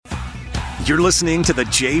You're listening to The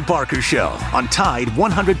Jay Barker Show on Tide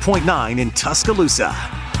 100.9 in Tuscaloosa.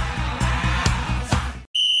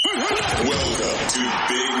 Welcome to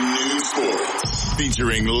Big News Sports,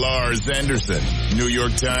 featuring Lars Anderson, New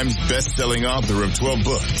York Times best-selling author of 12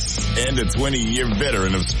 books and a 20-year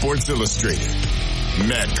veteran of Sports Illustrated.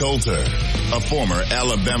 Matt Coulter, a former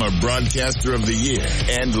Alabama Broadcaster of the Year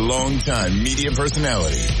and longtime media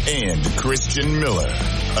personality, and Christian Miller,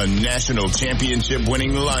 a national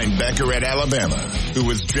championship-winning linebacker at Alabama who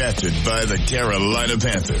was drafted by the Carolina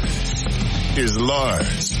Panthers. Here's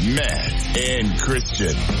Lars, Matt, and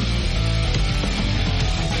Christian.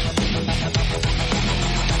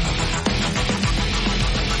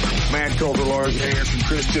 Matt Coulter, Lars Anderson,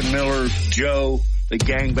 Christian Miller, Joe, the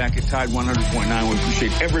gang back at Tide 100.9. We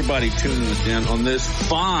appreciate everybody tuning us in on this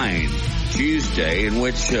fine Tuesday in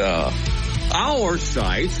which our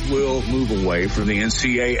sights will move away from the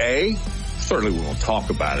NCAA. Certainly we won't talk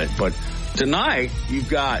about it, but tonight you've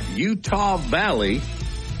got Utah Valley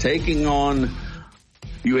taking on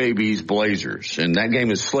UAB's Blazers, and that game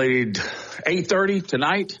is slated 8:30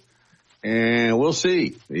 tonight, and we'll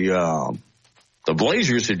see. The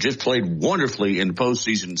Blazers have just played wonderfully in the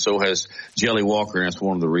postseason, so has Jelly Walker, and that's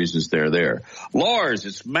one of the reasons they're there. Lars,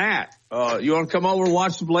 it's Matt. You want to come over and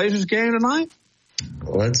watch the Blazers game tonight?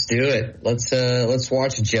 Let's do it. Let's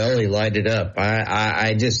watch Jelly light it up.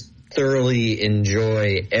 I just thoroughly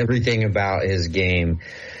enjoy everything about his game.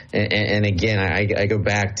 And again, I go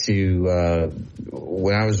back to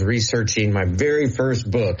when I was researching my very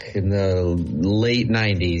first book in the late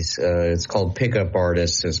 90s. It's called Pickup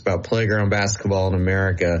Artists. It's about playground basketball in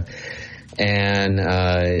America. And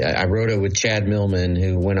I wrote it with Chad Millman,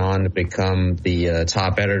 who went on to become the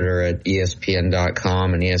top editor at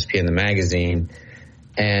ESPN.com and ESPN the magazine.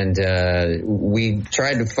 And we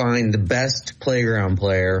tried to find the best playground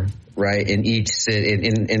player, right, in each city,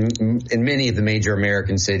 in many of the major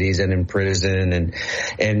American cities, and in prison,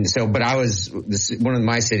 and so. But one of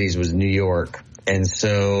my cities was New York, and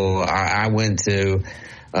so I went to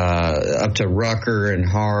up to Rucker and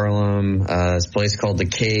Harlem, this place called the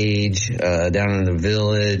Cage, down in the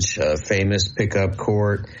Village, a famous pickup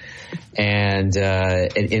court. And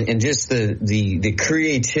just the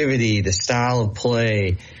creativity, the style of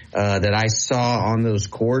play that I saw on those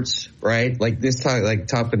courts, right? Like we're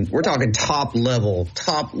talking top level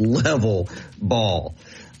ball.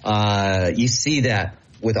 You see that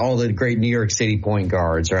with all the great New York City point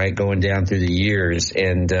guards, right, going down through the years,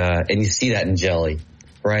 and you see that in Jelly,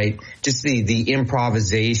 right? Just the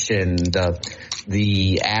improvisation,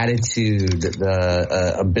 the attitude,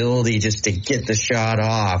 the ability just to get the shot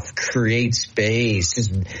off, create space,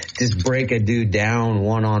 just break a dude down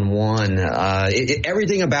one-on-one.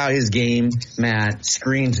 Everything about his game, Matt,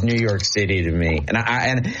 screams New York City to me. And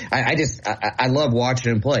I love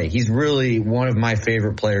watching him play. He's really one of my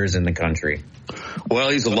favorite players in the country. Well,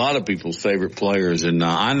 he's a lot of people's favorite players. And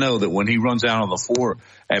I know that when he runs out on the floor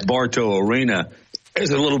at Bartow Arena,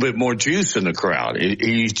 there's a little bit more juice in the crowd.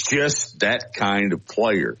 He's just that kind of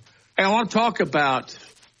player. And I want to talk about,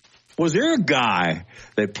 was there a guy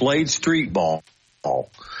that played street ball?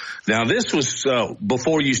 Now, this was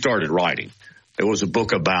before you started writing. There was a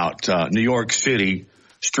book about New York City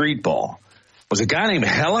street ball. Was a guy named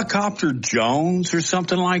Helicopter Jones or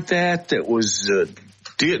something like that that was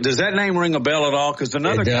does that name ring a bell at all? Because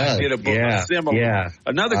another guy did a book similar. Yeah.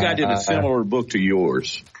 Another guy did a similar book to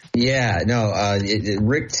yours. Yeah, no,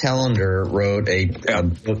 Rick Tellender wrote a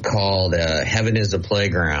book called Heaven is a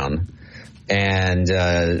Playground. And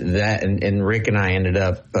Rick and I ended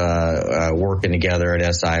up working together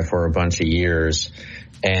at SI for a bunch of years.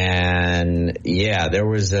 And yeah, there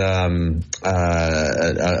was a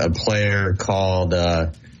player called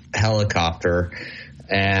Helicopter.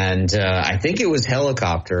 And I think it was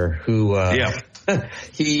Helicopter who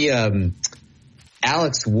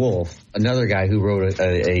Alex Wolf, another guy who wrote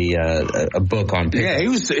a book on pickup. Yeah,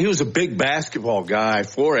 he was a big basketball guy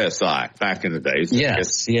for SI back in the days.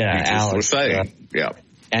 Yes, Alex.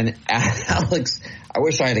 And Alex, I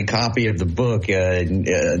wish I had a copy of the book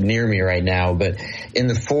near me right now, but in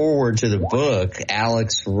the foreword to the book,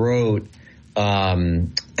 Alex wrote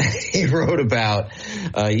he wrote about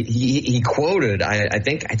he quoted I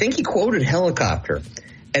think he quoted Helicopter.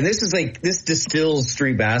 And this distills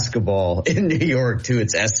street basketball in New York to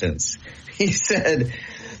its essence. He said,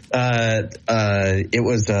 it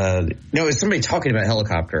was somebody talking about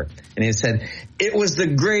Helicopter. And he said, it was the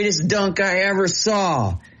greatest dunk I ever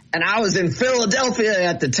saw. And I was in Philadelphia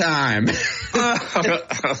at the time.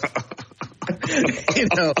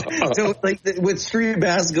 So like with street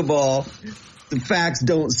basketball, the facts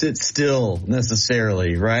don't sit still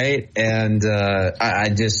necessarily, right? And I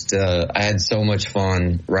had so much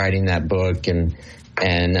fun writing that book and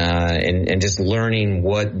just learning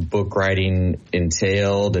what book writing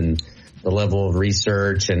entailed and the level of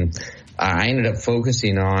research. And I ended up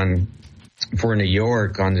focusing on, for New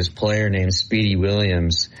York, on this player named Speedy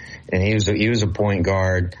Williams, and he was a point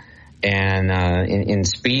guard. And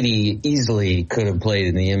Speedy easily could have played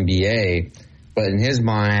in the NBA, but in his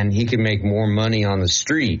mind, he could make more money on the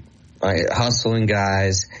street, right, hustling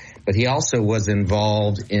guys. But he also was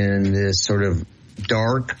involved in this sort of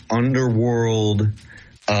dark underworld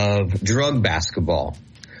of drug basketball,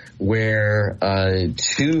 where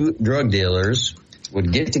two drug dealers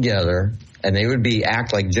would get together and they would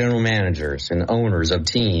act like general managers and owners of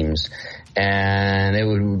teams. And they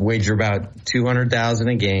would wager about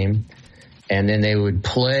 $200,000 a game, and then they would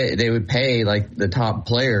pay like the top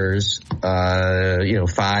players,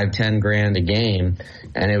 $5-10 grand a game,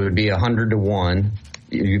 and it would be 100 to 1.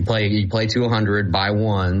 You play to 100 by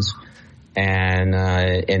ones, and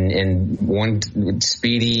one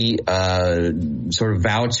Speedy sort of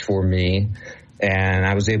vouched for me. And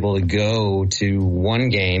I was able to go to one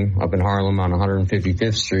game up in Harlem on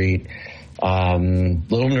 155th Street.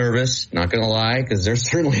 Little nervous, not gonna lie, because there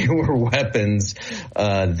certainly were weapons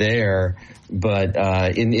there. But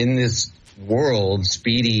in this world,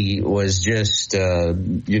 Speedy was just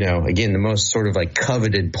again, the most sort of like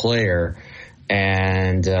coveted player,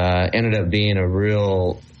 and ended up being a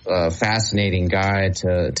real fascinating guy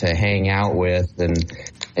to hang out with.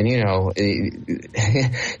 And he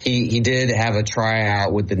did have a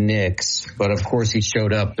tryout with the Knicks, but of course he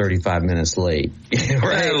showed up 35 minutes late.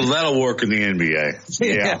 Right? That'll work in the NBA.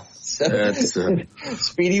 Yeah. So,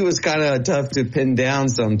 Speedy was kind of tough to pin down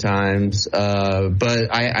sometimes,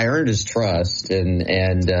 but I earned his trust,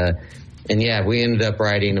 and yeah, we ended up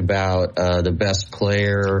writing about the best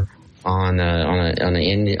player on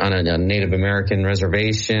a Native American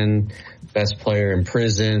reservation, best player in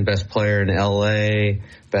prison, best player in LA,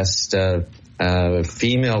 best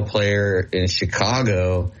female player in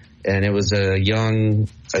Chicago, and it was a young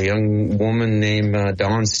woman named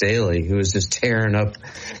Dawn Staley who was just tearing up.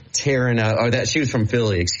 She was from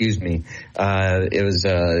Philly, excuse me.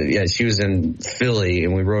 She was in Philly,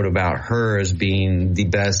 and we wrote about her as being the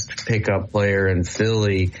best pickup player in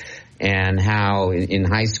Philly, and how in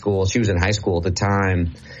high school, she was in high school at the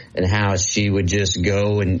time, and how she would just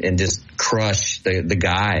go and just crush the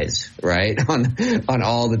guys, right, on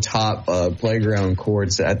all the top playground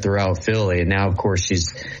courts throughout Philly. And now, of course,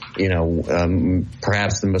 she's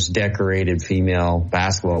perhaps the most decorated female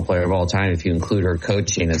basketball player of all time, if you include her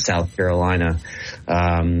coaching at South Carolina.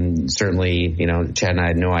 Certainly, Chad and I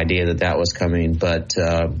had no idea that was coming. But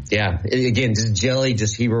again, Jelly,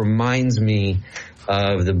 he reminds me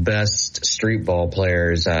of the best street ball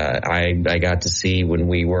players I got to see when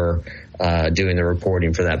we were doing the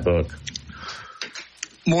reporting for that book.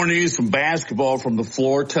 More news from basketball from the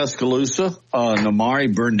floor. Tuscaloosa,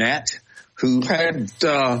 Namari Burnett, who had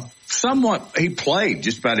he played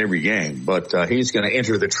just about every game, but he's going to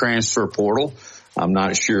enter the transfer portal. I'm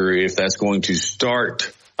not sure if that's going to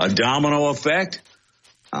start a domino effect.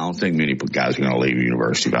 I don't think many guys are going to leave the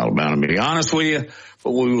University of Alabama, to be honest with you,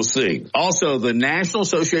 but we will see. Also, the National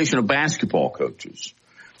Association of Basketball Coaches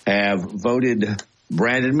have voted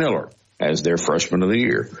Brandon Miller as their freshman of the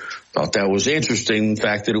year. Thought that was interesting, the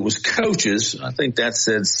fact that it was coaches. I think that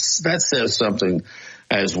says something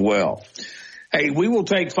as well. Hey, we will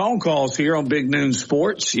take phone calls here on Big Noon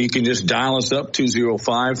Sports. You can just dial us up,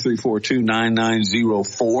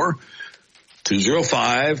 205-342-9904.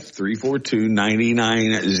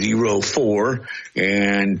 205-342-9904,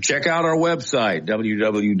 and check out our website,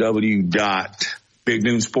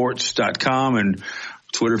 www.bignoonsports.com, and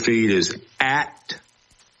Twitter feed is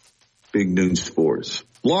 @BigNoonSports.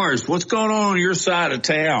 Lars, what's going on your side of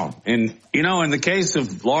town? And, in the case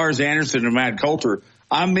of Lars Anderson and Matt Coulter,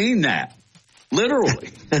 I mean that.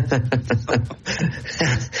 Literally.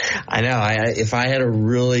 I know. If I had a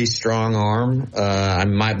really strong arm, I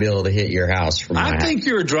might be able to hit your house from my house. I think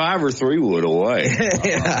you're a driver 3-wood away.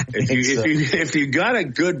 If you got a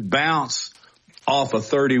good bounce off of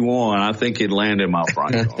 31, I think it'd land in my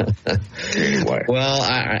front yard. Anyway. Well,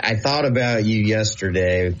 I thought about you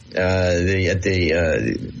yesterday when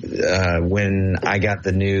I got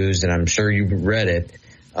the news, and I'm sure you read it.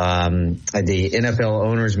 At the NFL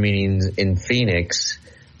owners meetings in Phoenix,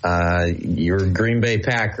 your Green Bay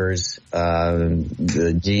Packers,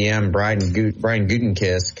 the GM Brian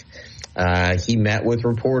Gutekunst, he met with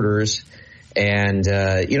reporters, and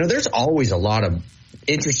there's always a lot of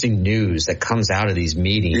interesting news that comes out of these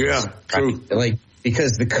meetings. Yeah, true. Like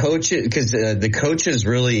because the coaches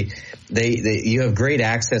really, you have great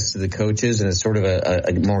access to the coaches, and it's sort of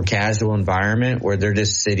a more casual environment where they're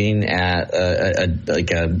just sitting at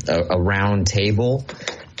a round table.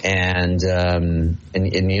 And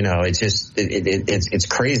you know, it's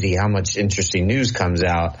crazy how much interesting news comes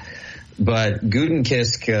out. But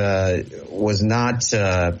Gutekunst was not,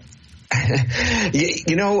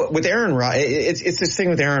 you know, with Aaron Rodgers, it's this thing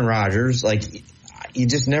with Aaron Rodgers, like, you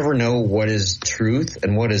just never know what is truth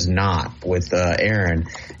and what is not with Aaron.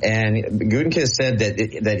 And Gutekunst said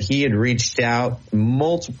that he had reached out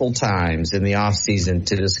multiple times in the offseason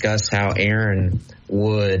to discuss how Aaron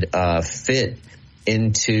would fit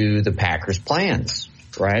into the Packers' plans,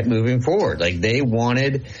 right, moving forward. Like, they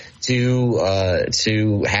wanted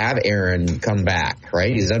to have Aaron come back,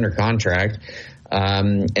 right? He's under contract.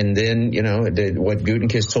 And then, you know, what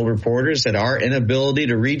Gutekunst told reporters, that our inability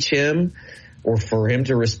to reach him or for him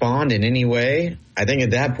to respond in any way, I think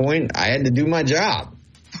at that point I had to do my job.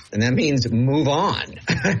 And that means move on.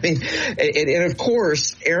 I mean, and of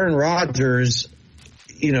course, Aaron Rodgers,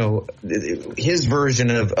 you know, his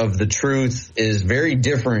version of the truth is very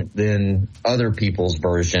different than other people's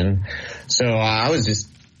version. So I was just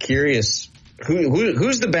curious,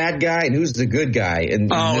 who's the bad guy and who's the good guy?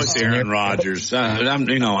 It's Aaron Rodgers. I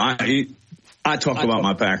talk about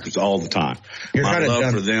my Packers all the time. My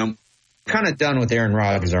love for them. Kind of done with Aaron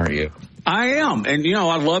Rodgers, aren't you? I am. And, you know,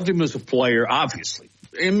 I loved him as a player, obviously.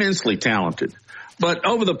 Immensely talented. But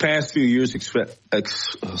over the past few years,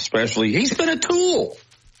 especially, he's been a tool.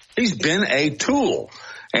 He's been a tool.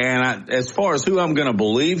 And as far as who I'm going to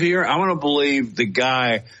believe here, I'm going to believe the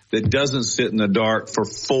guy that doesn't sit in the dark for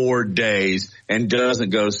 4 days and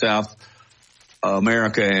doesn't go to South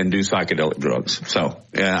America and do psychedelic drugs. So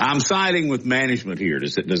I'm siding with management here.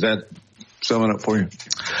 Does that sum it up for you?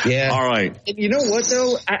 Yeah. All right. And you know what,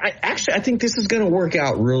 though? I think this is going to work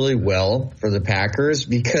out really well for the Packers,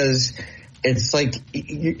 because it's like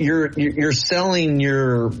you're selling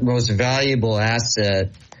your most valuable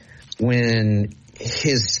asset when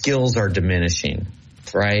his skills are diminishing,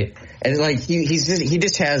 right? And like he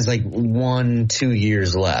just has like 1-2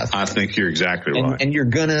 years left. I think you're exactly right. And you're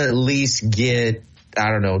gonna at least get, I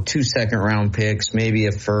don't know, 2 second-round picks, maybe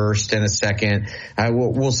a first and a second.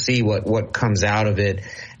 We'll see what comes out of it.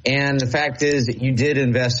 And the fact is that you did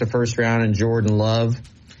invest a first round in Jordan Love.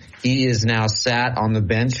 He is now sat on the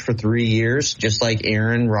bench for 3 years, just like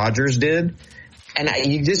Aaron Rodgers did. And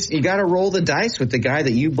you got to roll the dice with the guy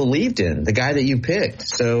that you believed in, the guy that you picked.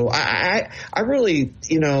 So I really,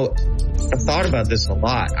 you know, I've thought about this a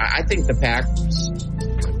lot. I think the Packers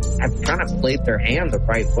have kind of played their hand the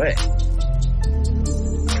right way.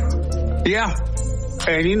 Yeah.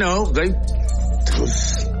 And, you know,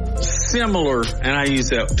 similar, and I use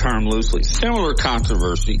that term loosely, similar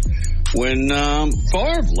controversy when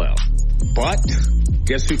Favre left. But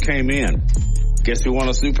guess who came in? Guess who won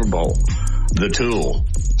a Super Bowl? The Tool.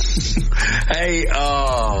 Hey,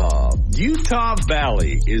 Utah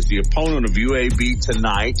Valley is the opponent of UAB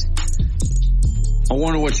tonight. I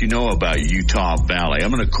wonder what you know about Utah Valley.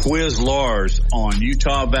 I'm going to quiz Lars on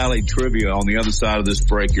Utah Valley trivia on the other side of this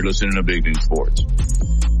break. You're listening to Big Noon Sports.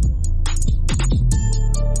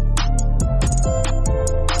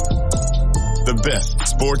 The best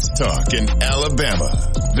sports talk in Alabama.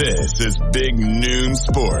 This is Big Noon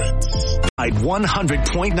Sports. Tide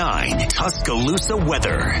 100.9 Tuscaloosa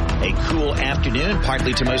weather. A cool afternoon,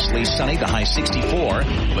 partly to mostly sunny, the high 64.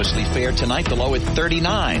 Mostly fair tonight, the low at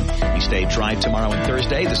 39. We stay dry tomorrow and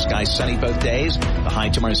Thursday. The sky sunny both days. The high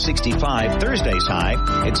tomorrow 65. Thursday's high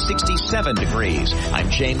at 67 degrees. I'm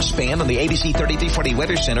James Spann on the ABC 3340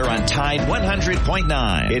 Weather Center on Tide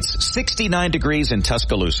 100.9. It's 69 degrees in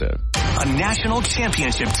Tuscaloosa. A national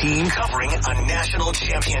championship team covering a national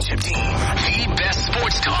championship team. The best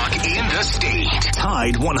sports talk in the state.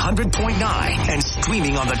 Tide 100.9 and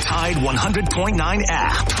streaming on the Tide 100.9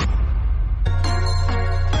 app.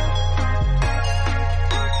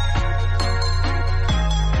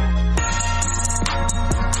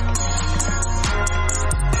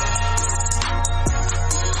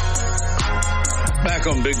 Back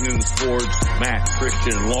on Big Noon Sports, Matt,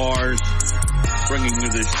 Christian, and Lars, bringing you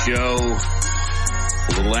this show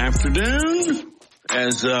a little afternoon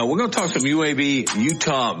as we're going to talk some UAB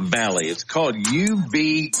Utah Valley. It's called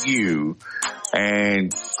UVU.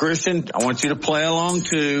 And Christian, I want you to play along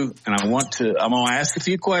too, and I'm going to ask a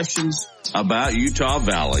few questions about Utah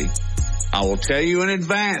Valley. I will tell you in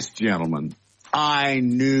advance, gentlemen, I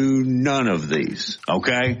knew none of these,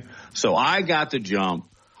 okay? So I got the jump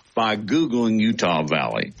by Googling Utah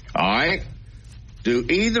Valley, all right? Do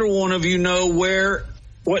either one of you know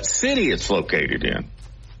what city it's located in?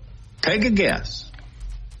 Take a guess.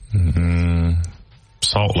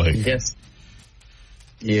 Salt Lake. Yes.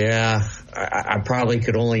 Yeah, I probably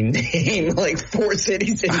could only name like 4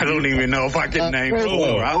 cities. I don't even know if I can name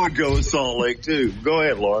four. I would go with Salt Lake, too. Go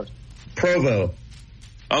ahead, Lars. Provo.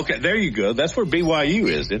 Okay, there you go. That's where BYU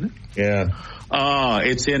is, isn't it? Yeah.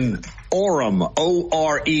 It's in Orem,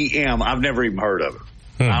 O-R-E-M. I've never even heard of it.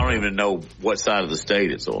 I don't even know what side of the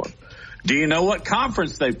state it's on. Do you know what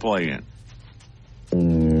conference they play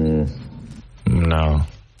in? No.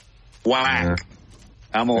 WAC.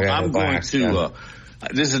 I'm going to,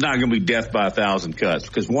 this is not going to be death by 1,000 cuts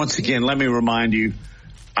because once again, let me remind you,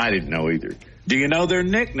 I didn't know either. Do you know their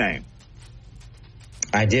nickname?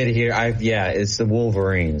 I did hear. It's the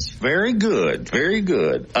Wolverines. Very good. Very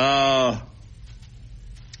good.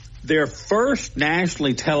 Their first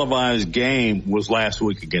nationally televised game was last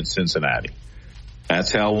week against Cincinnati.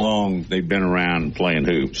 That's how long they've been around playing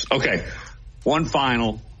hoops. Okay. One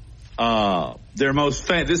final. Their most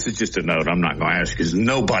this is just a note I'm not going to ask because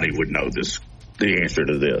nobody would know the answer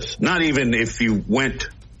to this. Not even if you went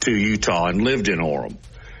to Utah and lived in Orem.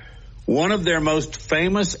 One of their most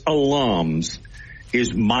famous alums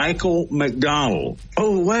is Michael McDonald.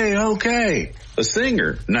 Oh, wait, okay. A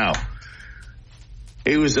singer. No.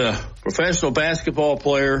 He was a professional basketball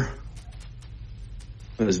player.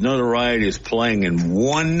 His notoriety is playing in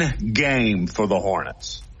one game for the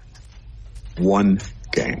Hornets. One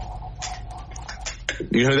game.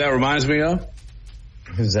 You know who that reminds me of?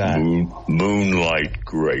 Who's that? Moonlight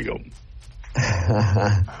Graham.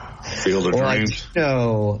 Field of Dreams.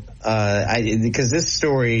 Because this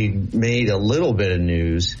story made a little bit of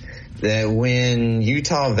news that when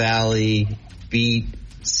Utah Valley beat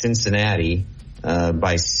Cincinnati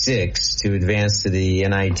by 6 to advance to the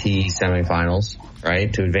NIT semifinals,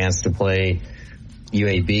 right? To advance to play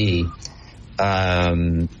UAB,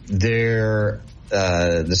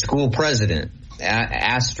 the school president,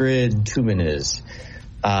 Astrid Tumenes,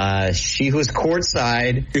 she was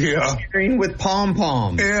courtside cheering with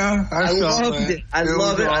pom-poms. Yeah, I loved it. I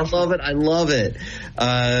love it.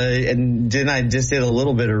 And then I just did a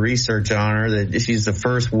little bit of research on her that she's the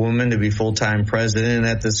first woman to be full-time president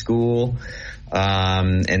at the school.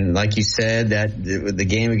 And like you said, that the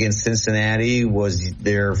game against Cincinnati was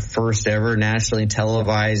their first ever nationally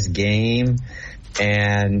televised game.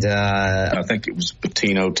 And I think it was a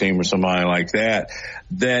Patino team or somebody like that,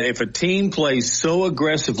 that if a team plays so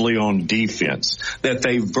aggressively on defense that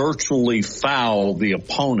they virtually foul the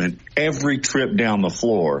opponent every trip down the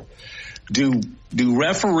floor, do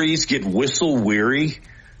referees get whistle weary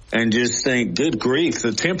and just think, good grief,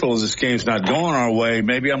 the tempo of this game's not going our way.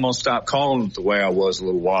 Maybe I'm going to stop calling it the way I was a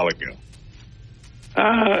little while ago.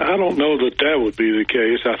 I don't know that would be the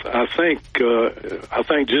case. I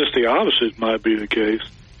think just the opposite might be the case.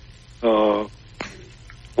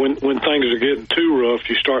 When things are getting too rough,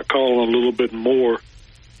 you start calling a little bit more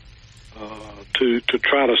to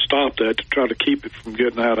try to stop that, to try to keep it from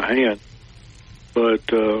getting out of hand. But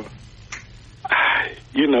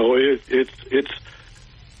it's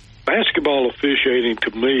basketball officiating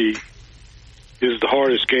to me is the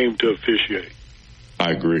hardest game to officiate.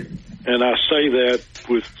 I agree. And I say that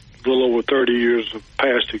with a little over 30 years of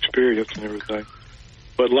past experience and everything.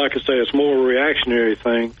 But like I say, it's more a reactionary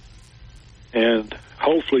thing, and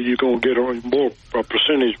hopefully you're going to get a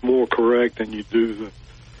percentage more correct than you do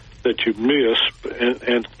that you miss.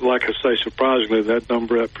 And like I say, surprisingly, that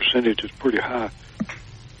percentage is pretty high.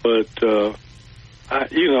 But, I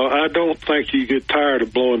don't think you get tired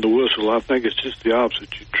of blowing the whistle. I think it's just the opposite.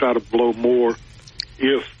 You try to blow more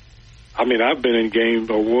I've been in games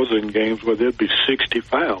or was in games where there'd be 60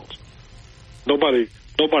 fouls. Nobody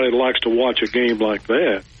likes to watch a game like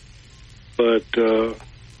that. But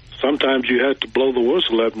sometimes you have to blow the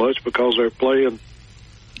whistle that much because they're playing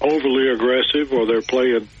overly aggressive or they're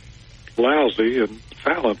playing lousy and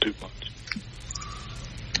fouling too much.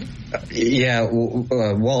 Yeah,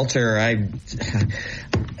 Walter,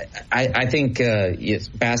 I think yes,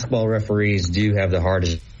 basketball referees do have the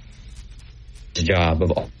hardest job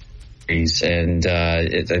of all. And I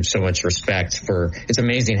have so much respect for. It's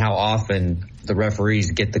amazing how often the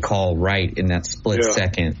referees get the call right in that split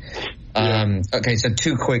second. Okay, so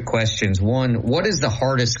 2 quick questions. One, what is the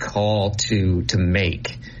hardest call to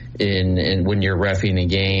make in when you're reffing a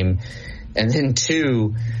game? And then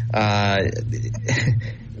 2,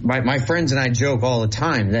 my friends and I joke all the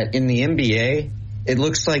time that in the NBA, it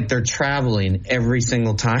looks like they're traveling every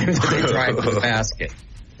single time that they drive to the basket.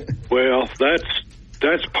 Well,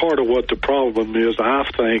 that's part of what the problem is, I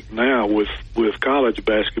think, now with college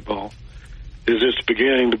basketball, is it's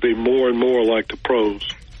beginning to be more and more like the pros.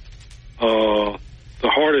 The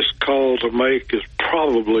hardest call to make is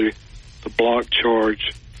probably the block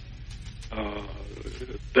charge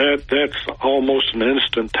That's almost an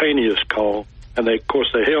instantaneous call, and of course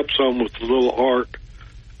they help some with the little arc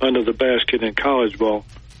under the basket in college ball,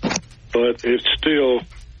 but it's still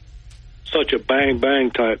such a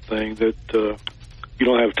bang type thing that you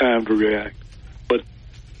don't have time to react.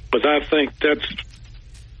 But I think this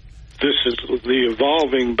is the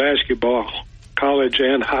evolving basketball, college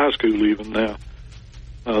and high school even now.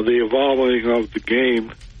 The evolving of the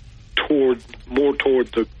game more toward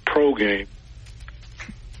the pro game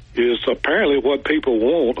is apparently what people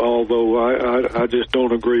want, although I just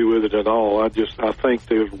don't agree with it at all. I think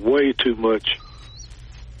there's way too much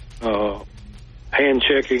hand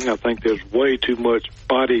checking. I think there's way too much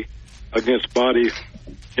body against body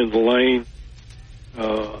in the lane.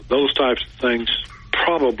 Those types of things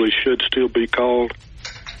probably should still be called.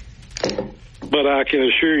 But I can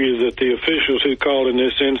assure you that the officials who called in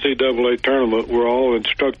this NCAA tournament were all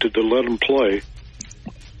instructed to let them play.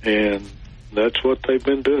 And that's what they've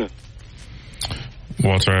been doing.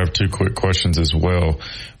 Walter, I have two quick questions as well.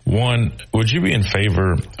 One, would you be in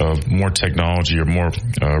favor of more technology or more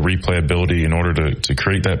replayability in order to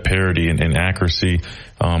create that parity and accuracy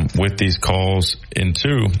with these calls? And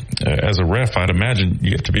two, as a ref, I'd imagine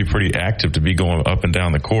you have to be pretty active to be going up and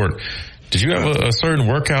down the court. Did you have a certain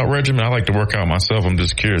workout regimen? I like to work out myself. I'm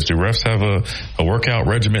just curious. Do refs have a workout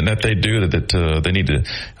regimen that they do that they need to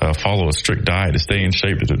follow a strict diet to stay in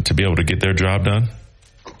shape to be able to get their job done?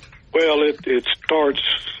 Well, it starts,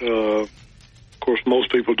 of course, most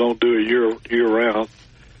people don't do it year round,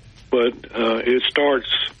 but it starts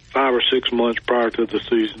 5 or 6 months prior to the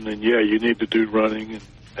season. And, yeah, you need to do running and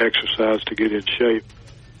exercise to get in shape.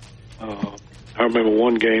 I remember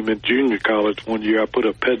one game in junior college one year, I put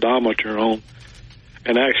a pedometer on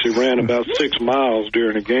and actually ran about 6 miles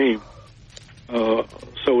during a game. So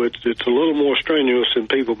it's a little more strenuous than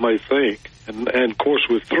people may think. And of course,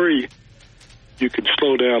 with 3, you can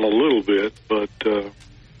slow down a little bit, but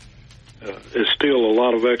it's still a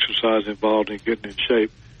lot of exercise involved in getting in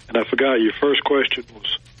shape. And I forgot your first question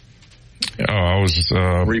was. I was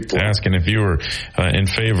asking if you were in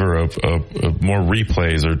favor of more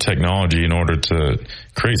replays or technology in order to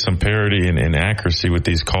create some parity and accuracy with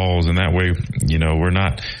these calls, and that way, we're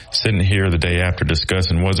not sitting here the day after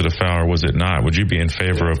discussing was it a foul or was it not. Would you be in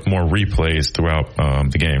favor of more replays throughout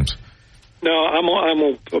the games? No, I'm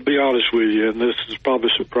gonna be honest with you, and this is probably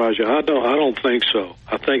surprise you. I don't think so.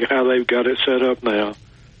 I think how they've got it set up now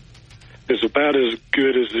is about as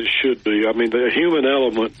good as it should be. I mean, the human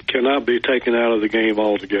element cannot be taken out of the game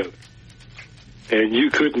altogether. And you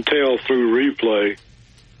couldn't tell through replay,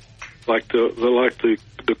 like the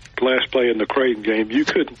last play in the Creighton game, you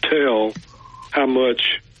couldn't tell how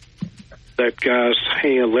much that guy's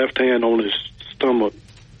left hand on his stomach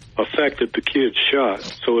affected the kid's shot.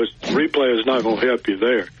 So replay is not going to help you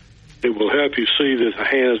there. It will help you see that the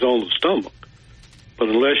hand is on the stomach. But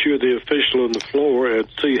unless you're the official on the floor and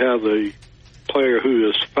see how the player who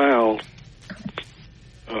is fouled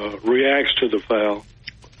reacts to the foul,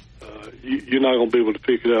 you're not going to be able to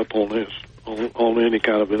pick it up on any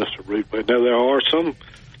kind of instant replay. Now there are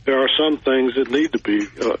some things that need to be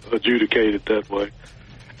adjudicated that way,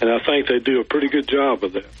 and I think they do a pretty good job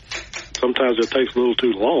of that. Sometimes it takes a little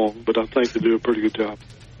too long, but I think they do a pretty good job.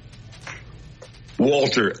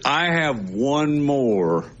 Walter, I have one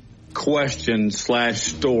more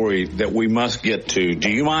question/story that we must get to. Do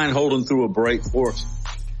you mind holding through a break for us?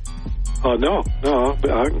 No,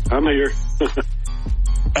 I'm here.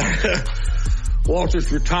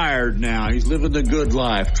 Walter's retired now. He's living the good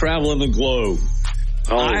life, traveling the globe.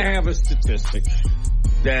 I have a statistic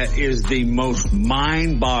that is the most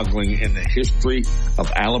mind-boggling in the history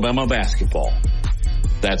of Alabama basketball.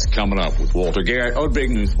 That's coming up with Walter Garrett on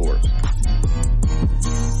Big News Sports.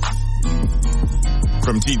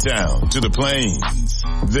 From T-Town to the Plains,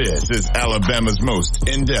 this is Alabama's most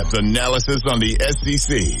in-depth analysis on the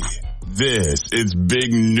SEC. This is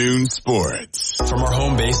Big Noon Sports. From our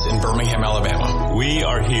home base in Birmingham, Alabama, we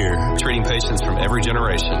are here treating patients from every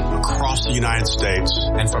generation across the United States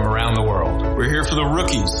and from around the world. We're here for the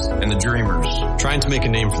rookies and the dreamers trying to make a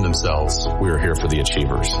name for themselves. We are here for the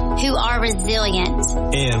achievers who are resilient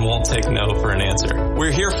and won't take no for an answer.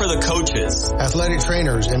 We're here for the coaches, athletic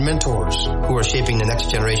trainers and mentors who are shaping the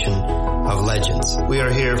next generation of legends. We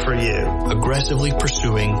are here for you, aggressively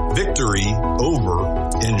pursuing victory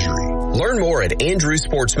over injury. Learn more at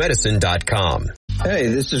andrewsportsmedicine.com. Hey,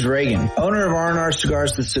 this is Reagan, owner of R&R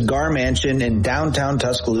Cigars, the Cigar Mansion in downtown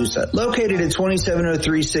Tuscaloosa, located at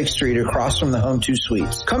 2703 6th Street across from the Home 2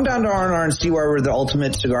 Suites. Come down to R&R and see why we're the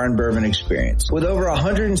ultimate cigar and bourbon experience. With over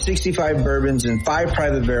 165 bourbons and 5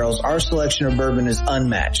 private barrels, our selection of bourbon is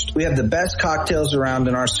unmatched. We have the best cocktails around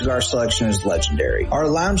and our cigar selection is legendary. Our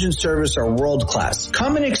lounge and service are world class.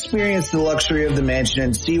 Come and experience the luxury of the mansion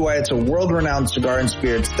and see why it's a world-renowned cigar and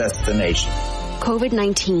spirits destination.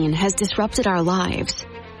 COVID-19 has disrupted our lives,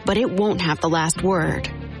 but it won't have the last word.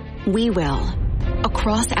 We will.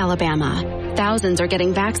 Across Alabama, thousands are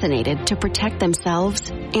getting vaccinated to protect themselves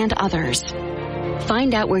and others.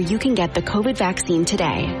 Find out where you can get the COVID vaccine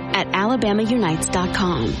today at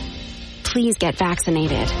alabamaunites.com. Please get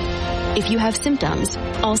vaccinated. If you have symptoms,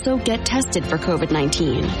 also get tested for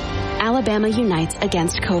COVID-19. Alabama Unites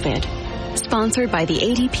Against COVID. Sponsored by the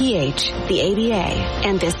ADPH, the ABA,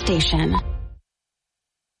 and this station.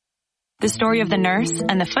 The story of the nurse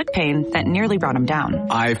and the foot pain that nearly brought him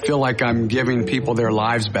down. I feel like I'm giving people their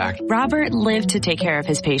lives back. Robert lived to take care of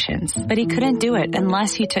his patients, but he couldn't do it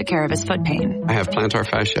unless he took care of his foot pain. I have plantar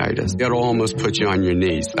fasciitis. It'll almost put you on your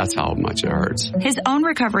knees. That's how much it hurts. His own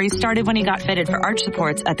recovery started when he got fitted for arch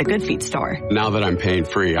supports at the Good Feet store. Now that I'm pain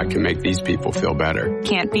free, I can make these people feel better.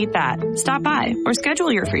 Can't beat that. Stop by or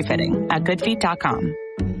schedule your free fitting at goodfeet.com.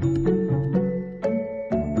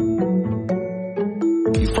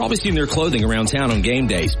 You've probably seen their clothing around town on game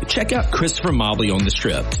days, but check out Christopher Mobley on the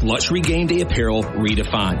Strip. Luxury game day apparel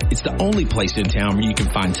redefined. It's the only place in town where you can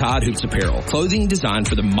find Todd Hoops apparel. Clothing designed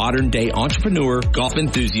for the modern day entrepreneur, golf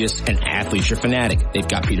enthusiast, and athleisure fanatic. They've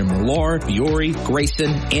got Peter Millar, Biore, Grayson,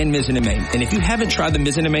 and Mizzen & Main. And if you haven't tried the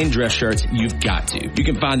Mizzen & Main dress shirts, you've got to. You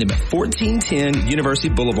can find them at 1410 University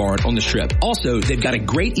Boulevard on the Strip. Also, they've got a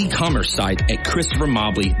great e-commerce site at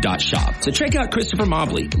ChristopherMobley.shop. So check out Christopher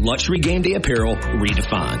Mobley, luxury game day apparel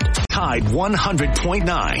redefined. Tide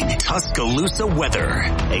 100.9 Tuscaloosa weather.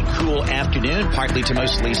 A cool afternoon, partly to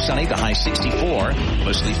mostly sunny, the high 64.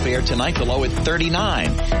 Mostly fair tonight, the low at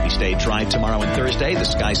 39. We stay dry tomorrow and Thursday. The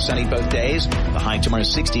sky sunny both days. The high tomorrow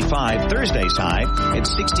 65. Thursday's high at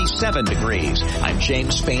 67 degrees. I'm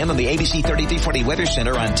James Spann on the ABC 3340 Weather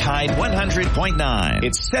Center on Tide 100.9.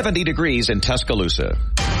 It's 70 degrees in Tuscaloosa.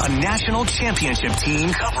 A national championship team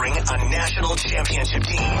covering a national championship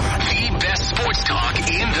team. The best sports talk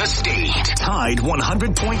in the state. Tide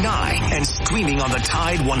 100.9 and streaming on the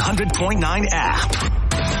Tide 100.9 app.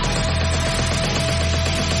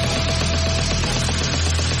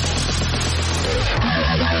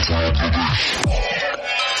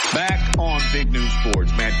 Back on Big News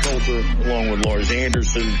Sports, Matt Coulter along with Lars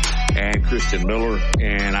Anderson and Kristen Miller,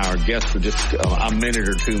 and our guest for just a minute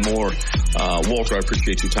or two more. Walter, I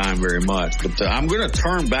appreciate your time very much, but I'm going to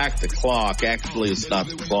turn back the clock. Actually, it's not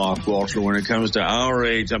the clock, Walter. When it comes to our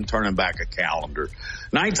age, I'm turning back a calendar.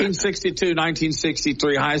 1962,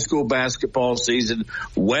 1963 high school basketball season.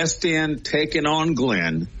 West End taking on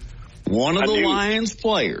Glenn. One of the Lions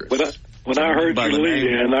players. When I heard you lead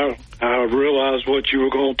in, I realized what you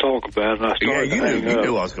were going to talk about, and I started you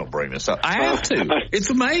knew I was going to bring this up. I have to.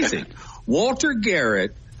 It's amazing. Walter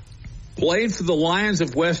Garrett played for the Lions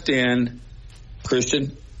of West End.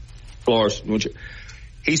 Christian, Lars,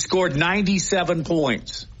 he scored 97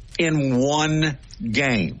 points in one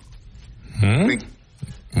game. Wow.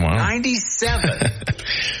 97.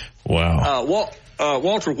 Wow.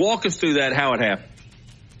 Walter, walk us through that, how it happened.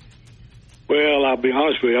 Well, I'll be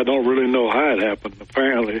honest with you, I don't really know how it happened.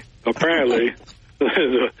 Apparently,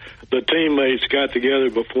 the teammates got together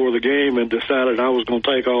before the game and decided I was going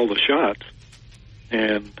to take all the shots.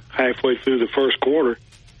 And halfway through the first quarter,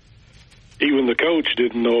 even the coach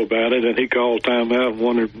didn't know about it, and he called timeout and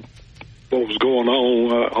wondered what was going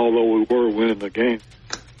on, although we were winning the game.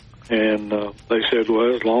 And they said,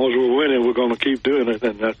 well, as long as we're winning, we're going to keep doing it,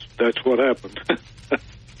 and that's what happened.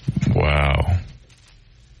 Wow.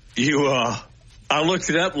 I looked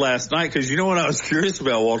it up last night because you know what I was curious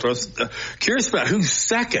about, Walter? I was curious about who's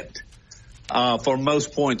second for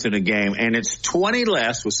most points in a game, and it's 20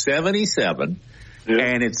 less with 77,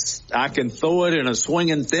 and I can throw it in a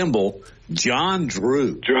swinging thimble. John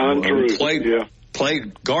Drew.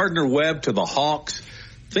 Played Gardner Webb to the Hawks.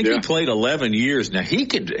 I think he played 11 years. Now he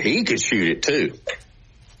could shoot it too.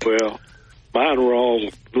 Well, mine were all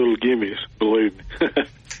little gimmies, believe me.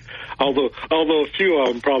 Although a few of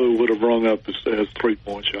them probably would have rung up as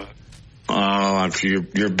 3-point shots.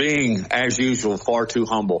 You're being, as usual, far too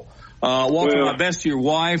humble. Walter, my best to your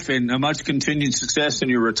wife and much continued success in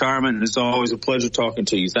your retirement. And it's always a pleasure talking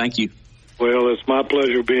to you. Thank you. Well, it's my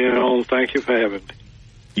pleasure being on. Thank you for having me.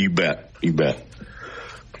 You bet. You bet.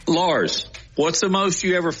 Lars, what's the most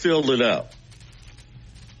you ever filled it up?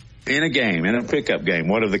 in a game, in a pickup game,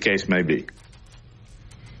 whatever the case may be?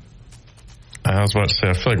 I was about to say,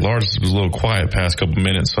 I feel like Lars was a little quiet past couple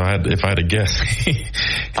minutes, so if I had to guess, he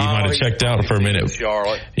might have checked out for a minute.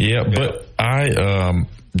 Charlotte. Yeah, but I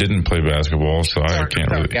didn't play basketball, so I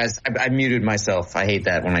can't really. Guys, I muted myself. I hate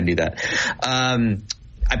that when I do that.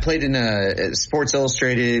 I played in a Sports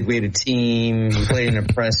Illustrated. We had a team. We played in a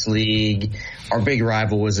press league. Our big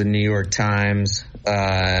rival was the New York Times.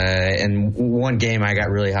 And one game I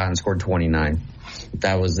got really hot and scored 29.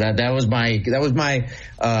 That was my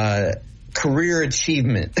career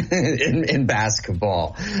achievement in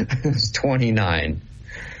basketball. It was 29.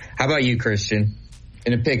 How about you, Christian?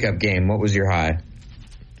 In a pickup game, what was your high?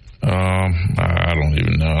 I don't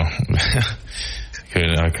even know.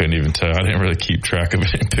 I couldn't even tell. I didn't really keep track of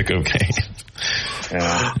it in pickup games.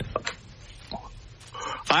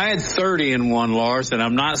 I had 30 in one, Lars, and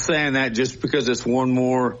I'm not saying that just because it's one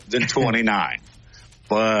more than 29,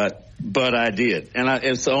 but I did, and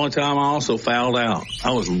it's the only time I also fouled out.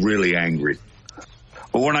 I was really angry,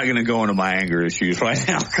 but we're not going to go into my anger issues right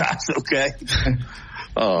now, guys. Okay?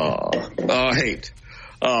 Hate.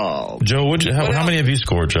 Joe, how many have you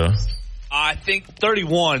scored, Joe? I think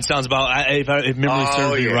 31 sounds about, if memory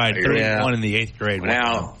serves me right, 31 in the 8th grade.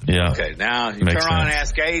 Now, okay, now you turn around and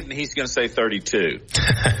ask Aiden, he's going to say 32.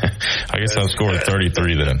 I guess I'll score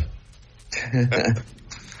 33 then.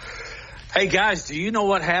 Hey, guys, do you know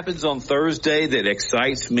what happens on Thursday that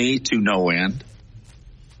excites me to no end?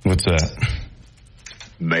 What's that?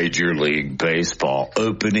 Major League Baseball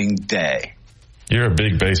opening day. You're a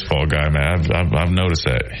big baseball guy, man. I've noticed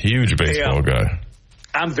that. Huge baseball guy.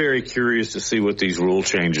 I'm very curious to see what these rule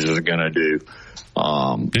changes are going to do.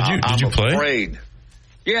 Did you play? Afraid.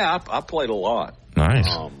 Yeah, I played a lot.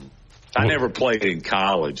 Nice. I never played in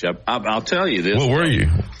college. I'll tell you this. What were you?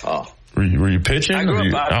 Were you pitching or were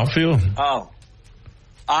you outfield?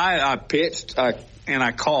 I pitched and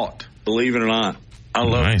I caught, believe it or not. I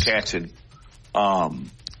love catching.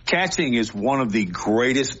 Catching is one of the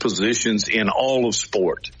greatest positions in all of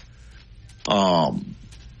sport.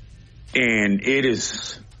 And it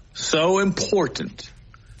is so important.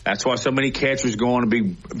 That's why so many catchers go on to be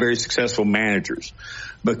very successful managers,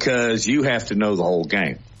 because you have to know the whole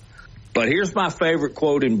game. But here's my favorite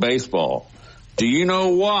quote in baseball. Do you know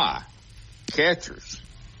why catchers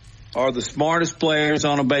are the smartest players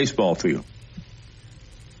on a baseball field?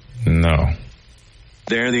 No.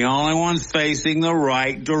 They're the only ones facing the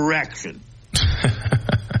right direction.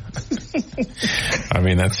 I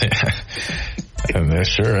mean, that's it.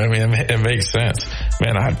 Sure. I mean, it makes sense.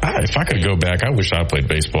 Man, if I could go back, I wish I played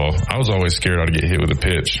baseball. I was always scared I'd get hit with a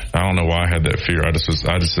pitch. I don't know why I had that fear. I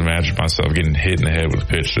just imagined myself getting hit in the head with a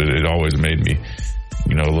pitch. It always made me,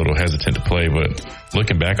 a little hesitant to play. But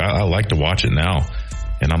looking back, I like to watch it now.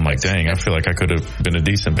 And I'm like, dang, I feel like I could have been a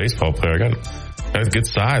decent baseball player. I got a good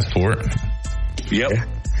size for it. Yep. Yeah.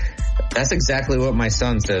 That's exactly what my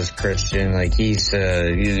son says, Christian. Like he's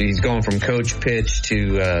going from coach pitch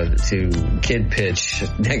to kid pitch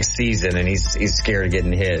next season, and he's scared of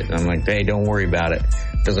getting hit. And I'm like, hey, don't worry about it.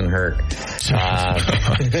 It doesn't hurt. I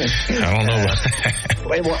don't know.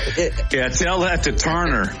 Wait, tell that to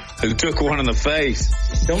Turner, who took one in the face.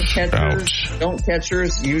 Don't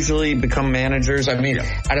catchers usually become managers? I mean,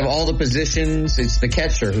 out of all the positions, it's the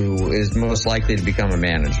catcher who is most likely to become a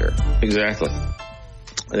manager. Exactly.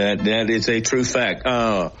 That is a true fact.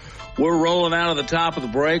 We're rolling out of the top of the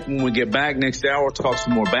break. When we get back next hour, we'll talk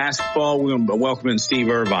some more basketball. We're going to welcome in Steve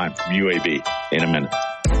Irvine from UAB in a minute.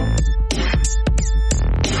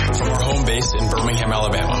 From our home base in Birmingham,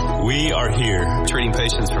 Alabama, we are here treating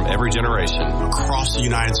patients from every generation across the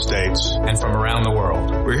United States and from around the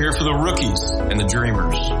world. We're here for the rookies and the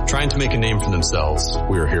dreamers, trying to make a name for themselves.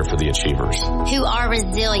 We are here for the achievers, who are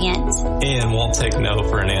resilient and won't take no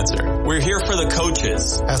for an answer. We're here for the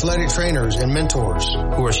coaches, athletic trainers, and mentors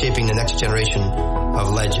who are shaping the next generation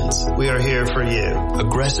of legends. We are here for you,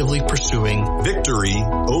 aggressively pursuing victory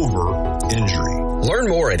over injury. Learn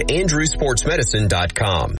more at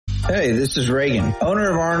andrewsportsmedicine.com. Hey, this is Reagan,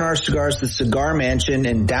 owner of R&R Cigars, the Cigar Mansion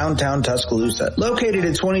in downtown Tuscaloosa, located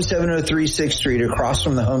at 2703 6th Street across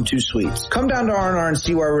from the Home 2 Suites. Come down to R&R and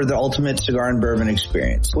see why we're the ultimate cigar and bourbon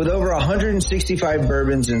experience. With over 165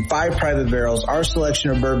 bourbons and 5 private barrels, our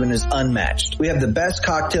selection of bourbon is unmatched. We have the best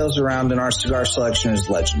cocktails around, and our cigar selection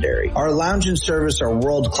is legendary. Our lounge and service are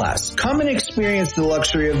world class. Come and experience the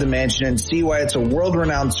luxury of the mansion and see why it's a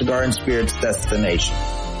world-renowned cigar and spirits destination.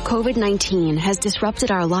 COVID-19 has disrupted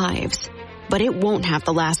our lives, but it won't have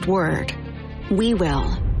the last word. We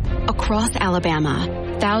will. Across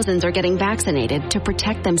Alabama, thousands are getting vaccinated to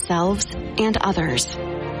protect themselves and others.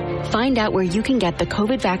 Find out where you can get the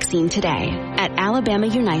COVID vaccine today at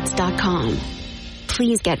alabamaunites.com.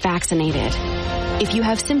 Please get vaccinated. If you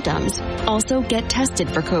have symptoms, also get tested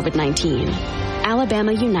for COVID-19.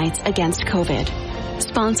 Alabama Unites Against COVID.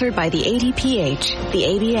 Sponsored by the ADPH, the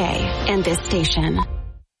ADA, and this station.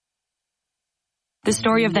 The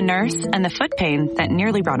story of the nurse and the foot pain that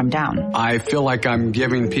nearly brought him down. I feel like I'm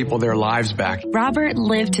giving people their lives back. Robert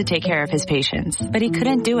lived to take care of his patients, but he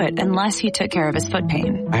couldn't do it unless he took care of his foot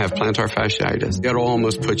pain. I have plantar fasciitis. It'll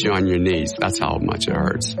almost put you on your knees. That's how much it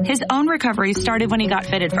hurts. His own recovery started when he got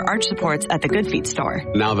fitted for arch supports at the Good Feet store.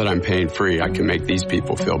 Now that I'm pain free, I can make these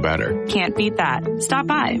people feel better. Can't beat that. Stop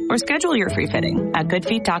by or schedule your free fitting at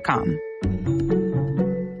goodfeet.com.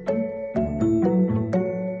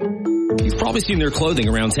 You've probably seen their clothing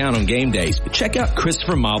around town on game days, but check out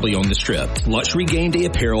Christopher Mobley on the Strip. Luxury game day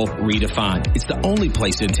apparel redefined. It's the only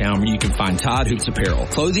place in town where you can find Todd Hoops apparel.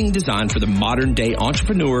 Clothing designed for the modern day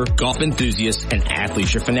entrepreneur, golf enthusiast, and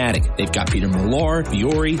athleisure fanatic. They've got Peter Millar,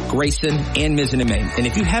 Fiore, Grayson, and Mizzen & Main. And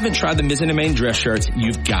if you haven't tried the Mizzen & Main dress shirts,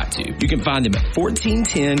 you've got to. You can find them at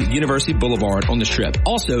 1410 University Boulevard on the Strip.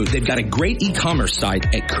 Also, they've got a great e-commerce site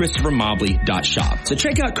at ChristopherMobley.shop. So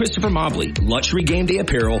check out Christopher Mobley, luxury game day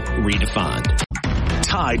apparel redefined.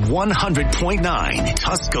 Tide 100.9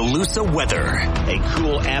 Tuscaloosa weather. A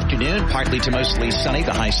cool afternoon, partly to mostly sunny,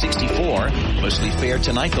 the high 64. Mostly fair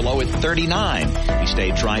tonight, the low at 39. We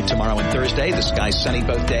stay dry tomorrow and Thursday. The sky sunny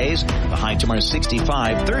both days. The high tomorrow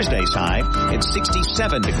 65. Thursday's high at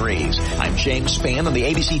 67 degrees. I'm James Spann on the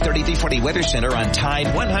ABC 3340 Weather Center on Tide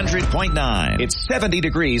 100.9. It's 70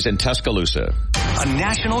 degrees in Tuscaloosa. A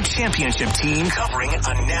national championship team covering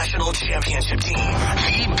a national championship team.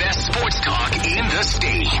 The best sports talk in the state.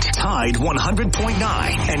 Tide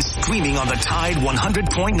 100.9 and streaming on the Tide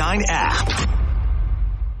 100.9 app.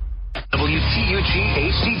 WTUG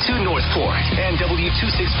HD2 Northport and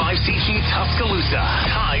W265CG Tuscaloosa.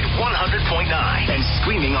 Tide 100.9 and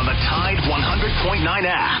streaming on the Tide 100.9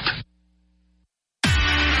 app.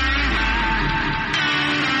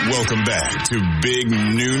 Welcome back to Big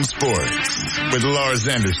Noon Sports with Lars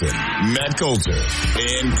Anderson, Matt Coulter,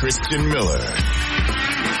 and Christian Miller.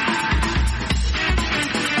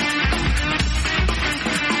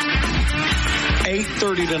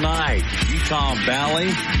 8:30 tonight, Utah Valley,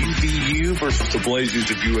 UVU versus the Blazers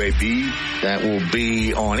of UAB. That will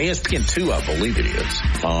be on ESPN2, I believe it is.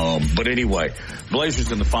 But anyway,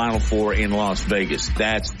 Blazers in the Final Four in Las Vegas.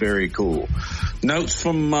 That's very cool. Notes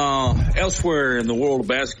from elsewhere in the world of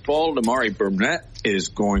basketball. Damari Burnett is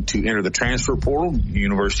going to enter the transfer portal.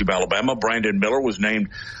 University of Alabama. Brandon Miller was named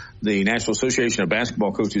the National Association of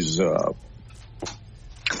Basketball Coaches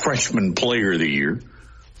Freshman Player of the Year.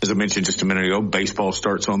 As I mentioned just a minute ago, baseball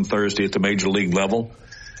starts on Thursday at the major league level.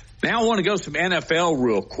 Now I want to go some NFL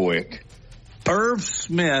real quick. Irv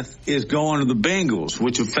Smith is going to the Bengals,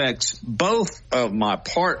 which affects both of my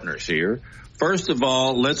partners here. First of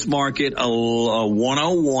all, let's mark it a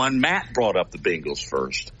 101. Matt brought up the Bengals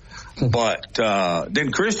first. But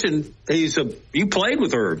then Christian, you played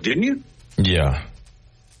with Irv, didn't you? Yeah.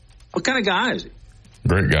 What kind of guy is he?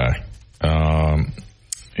 Great guy.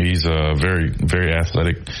 He's a very, very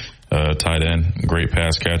athletic tight end, great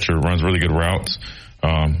pass catcher, runs really good routes.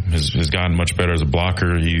 Has gotten much better as a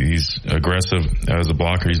blocker. He's aggressive as a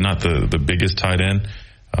blocker. He's not the biggest tight end,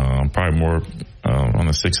 probably more on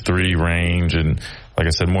the 6'3" range, and like I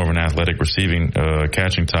said, more of an athletic receiving,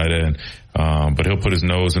 catching tight end. But he'll put his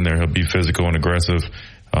nose in there. He'll be physical and aggressive,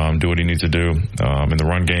 do what he needs to do in the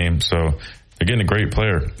run game. So again, a great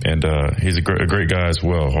player, and he's a great guy as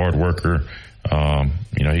well, hard worker.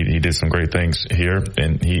 He did some great things here,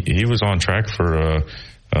 and he was on track for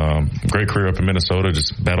a great career up in Minnesota,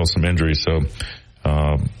 just battled some injuries. So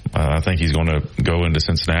I think he's going to go into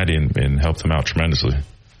Cincinnati and help them out tremendously.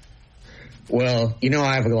 Well,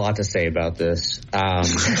 I have a lot to say about this.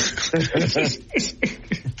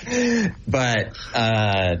 But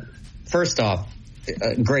first off,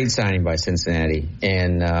 a great signing by Cincinnati.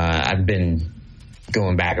 And I've been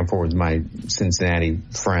going back and forth with my Cincinnati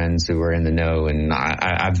friends who are in the know, and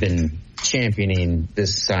I've been championing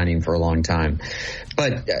this signing for a long time.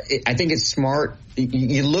 But I think it's smart.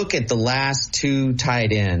 You look at the last two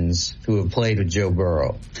tight ends who have played with Joe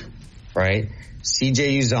Burrow, right?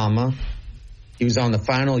 C.J. Uzomah, he was on the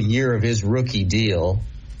final year of his rookie deal.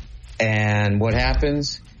 And what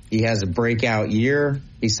happens? He has a breakout year.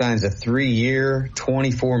 He signs a 3-year,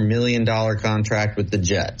 $24 million contract with the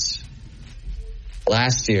Jets.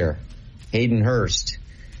 Last year, Hayden Hurst,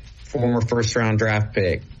 former first-round draft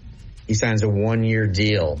pick, he signs a 1-year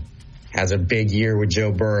deal, has a big year with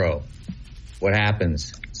Joe Burrow. What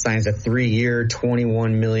happens? Signs a 3-year,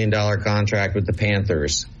 $21 million contract with the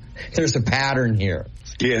Panthers. there's a pattern here.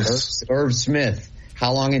 Yes. Irv Smith,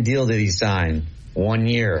 how long a deal did he sign? 1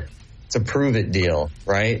 year. It's a prove it deal,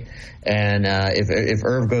 right? And if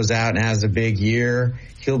Irv goes out and has a big year,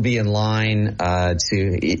 he'll be in line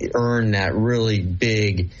to earn that really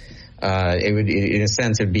big. It would, in a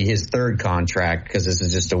sense, it'd be his third contract because this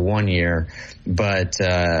is just a 1 year. But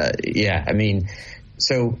yeah, I mean,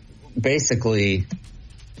 so basically,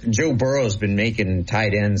 Joe Burrow's been making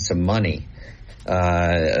tight ends some money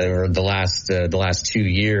over the last 2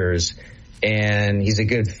 years. And he's a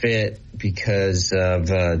good fit because of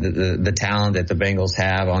the talent that the Bengals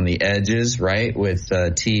have on the edges, right? With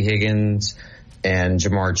T. Higgins and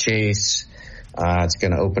Jamar Chase. It's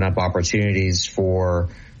going to open up opportunities for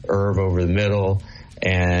Irv over the middle.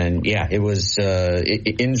 And yeah, it was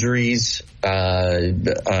injuries, and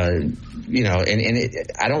I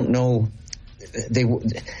don't know.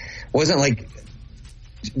 Wasn't like.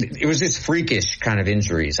 It was just freakish kind of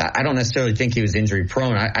injuries. I don't necessarily think he was injury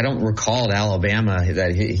prone. I don't recall at Alabama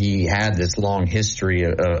that he had this long history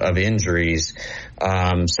of injuries.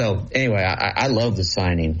 So anyway, I love the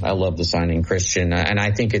signing. I love the signing, Christian, and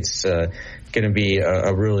I think it's going to be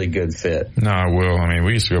a really good fit. No, I will. I mean,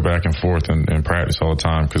 we used to go back and forth and practice all the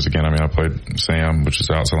time because, again, I mean, I played Sam, which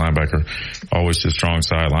is outside linebacker, always his strong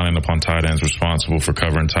side, lining up on tight ends, responsible for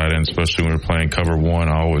covering tight ends, especially when we're playing cover one.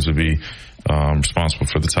 I always would be responsible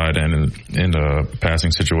for the tight end in the passing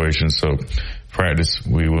situation. So practice,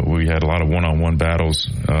 we had a lot of one-on-one battles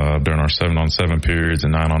during our 7-on-7 periods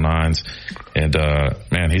and 9-on-9s. And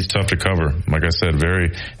man, he's tough to cover. Like I said,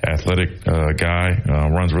 very athletic guy,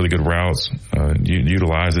 runs really good routes,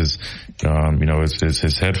 utilizes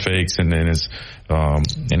his head fakes and then his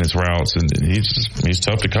routes, and he's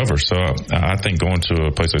tough to cover. So I think going to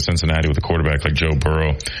a place like Cincinnati with a quarterback like Joe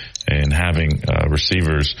Burrow and having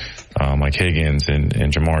receivers like Higgins and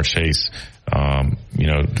Jamar Chase,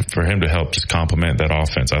 for him to help just complement that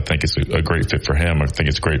offense, I think it's a great fit for him. I think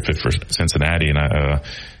it's a great fit for Cincinnati, and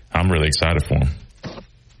I'm really excited for him.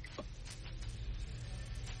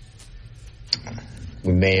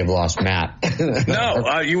 We may have lost Matt.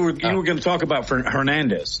 No, you were going to talk about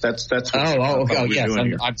Hernandez. That's what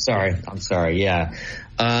yes. I'm sorry. Yeah.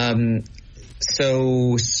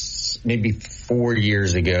 So maybe 4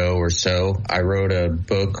 years ago or so, I wrote a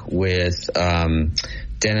book with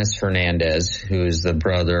Dennis Hernandez, who is the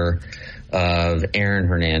brother of Aaron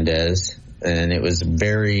Hernandez, and it was a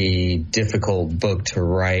very difficult book to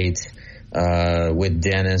write with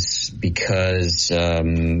Dennis because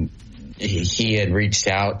he had reached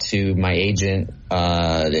out to my agent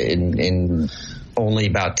in only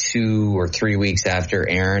about 2 or 3 weeks after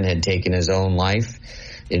Aaron had taken his own life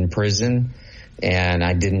in prison. And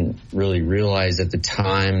I didn't really realize at the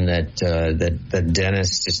time that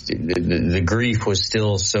Dennis just the grief was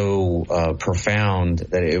still so profound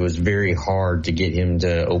that it was very hard to get him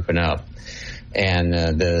to open up. And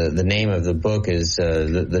the name of the book is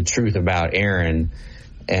the Truth About Aaron.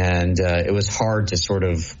 And it was hard to sort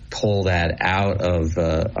of pull that out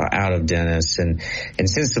of Dennis. And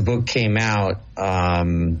since the book came out,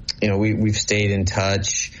 we've stayed in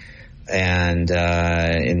touch. And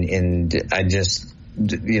I just,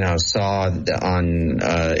 saw on,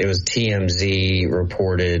 it was TMZ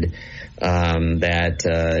reported, that,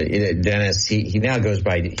 Dennis, he now goes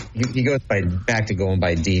by back to going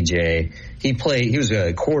by DJ. He was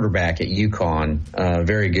a quarterback at UConn,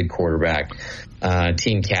 very good quarterback,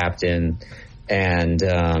 team captain. And,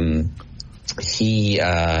 he,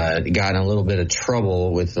 got in a little bit of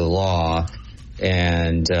trouble with the law.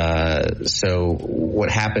 And so what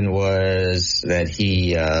happened was that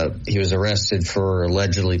he was arrested for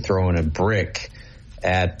allegedly throwing a brick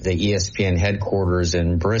at the ESPN headquarters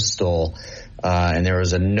in Bristol, and there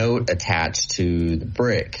was a note attached to the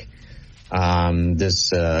brick.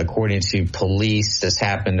 This, according to police, this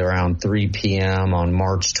happened around 3 p.m. on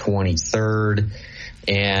March 23rd,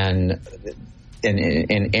 and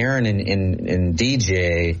Aaron and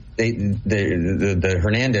DJ, the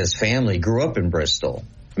Hernandez family grew up in Bristol.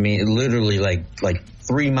 I mean, literally like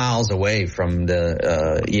 3 miles away from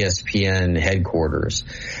the ESPN headquarters.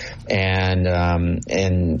 And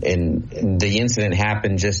the incident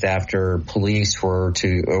happened just after police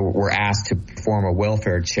were asked to perform a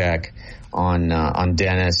welfare check on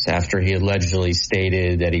Dennis after he allegedly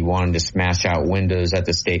stated that he wanted to smash out windows at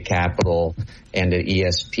the state capitol and at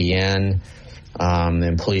ESPN.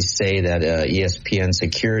 And police say that ESPN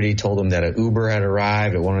security told them that an Uber had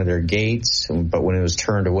arrived at one of their gates, but when it was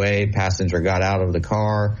turned away, passenger got out of the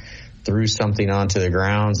car, threw something onto the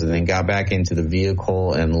grounds, and then got back into the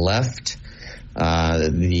vehicle and left.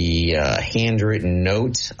 handwritten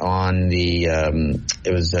note on it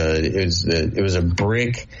was a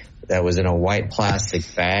brick that was in a white plastic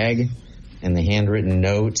bag, and the handwritten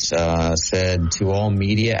note said, to all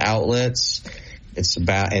media outlets, it's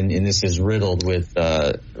about, and this is riddled with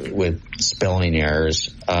spelling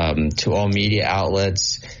errors, to all media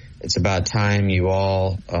outlets, it's about time you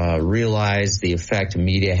all realize the effect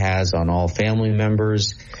media has on all family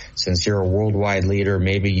members. Since you're a worldwide leader,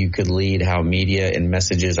 maybe you could lead how media and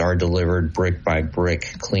messages are delivered brick by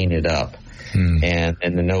brick. Clean it up. And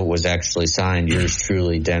the note was actually signed, yours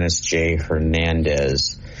truly, Dennis J.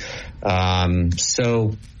 Hernandez.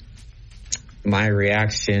 So my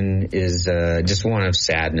reaction is just one of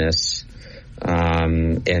sadness.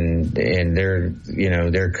 And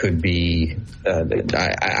there could be,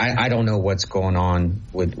 I don't know what's going on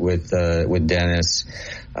with Dennis.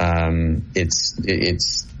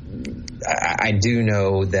 I do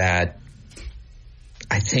know that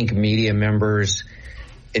I think media members,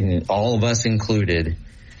 and all of us included,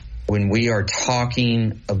 when we are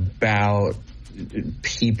talking about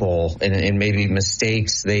people and maybe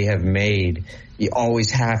mistakes they have made, you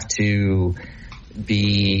always have to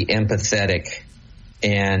be empathetic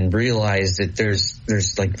and realize that there's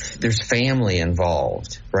family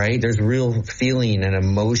involved, right? There's real feeling and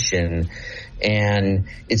emotion, and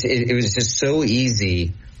it was just so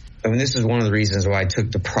easy. I mean, this is one of the reasons why I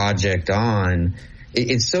took the project on.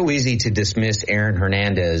 It's so easy to dismiss Aaron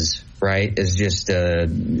Hernandez, right, as just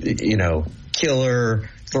killer,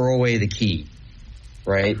 throw away the key,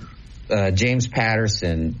 right? James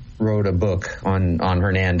Patterson wrote a book on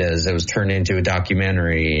Hernandez that was turned into a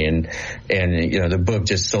documentary, and the book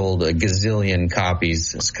just sold a gazillion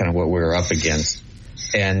copies. That's kind of what we were up against.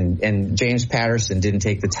 And James Patterson didn't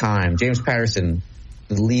take the time. James Patterson,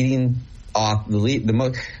 the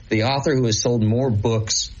author who has sold more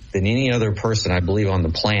books than any other person, I believe, on the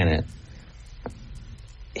planet,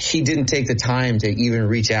 he didn't take the time to even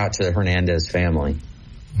reach out to the Hernandez family.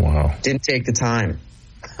 Wow. Didn't take the time.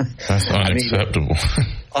 That's unacceptable.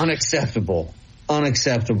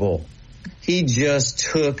 Unacceptable. He just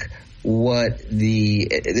took and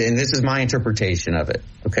this is my interpretation of it.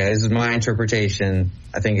 Okay, this is my interpretation.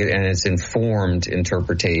 I think, and it's informed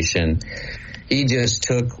interpretation. He just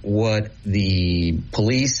took what the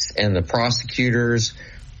police and the prosecutors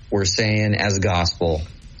were saying as gospel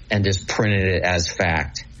and just printed it as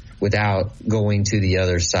fact without going to the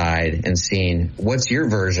other side and seeing, what's your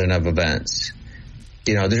version of events?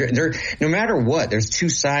 No matter what, there's two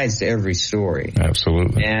sides to every story.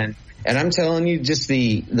 Absolutely. And I'm telling you, just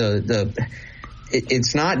it's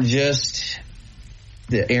not just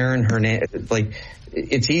the Aaron Hernandez. Like,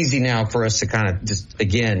 it's easy now for us to kind of just,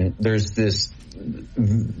 again, there's this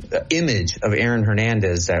image of Aaron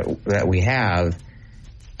Hernandez that we have,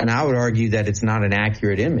 and I would argue that it's not an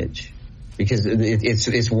accurate image because it's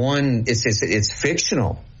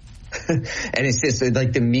fictional. And it's just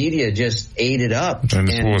like the media just ate it up. And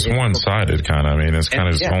it's one-sided kind of. I mean, it's kind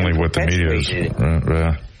of just only what the media is.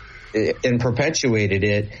 And perpetuated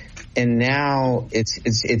it. And now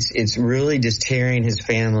it's really just tearing his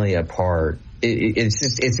family apart.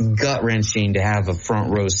 It's gut-wrenching to have a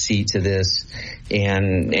front row seat to this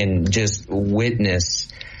and just witness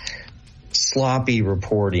sloppy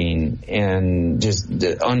reporting and just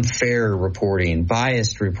unfair reporting,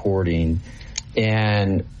 biased reporting,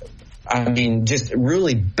 and I mean, just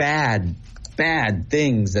really bad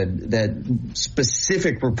things that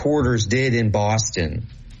specific reporters did in Boston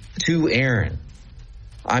to Aaron.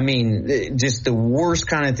 I mean, just the worst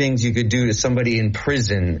kind of things you could do to somebody in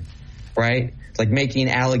prison, right? Like making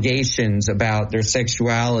allegations about their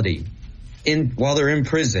sexuality while they're in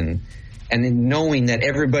prison, and then knowing that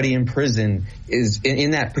everybody in prison is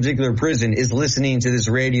in that particular prison is listening to this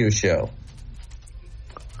radio show.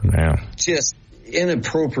 Yeah. Just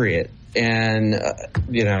inappropriate. And,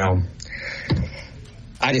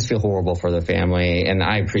 I just feel horrible for the family, and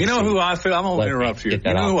I appreciate. You know who I feel? I'm going to interrupt you.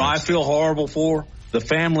 You know who I feel horrible for? The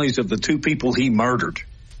families of the two people he murdered.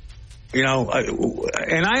 And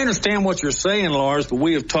I understand what you're saying, Lars, but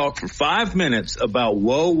we have talked for 5 minutes about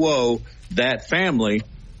whoa, that family.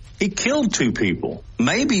 He killed two people,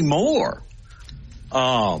 maybe more.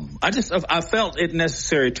 I felt it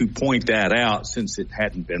necessary to point that out since it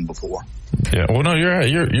hadn't been before. Yeah, well, no,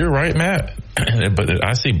 you're right, Matt. But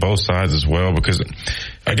I see both sides as well, because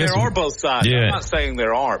I guess there are both sides. Yeah. I'm not saying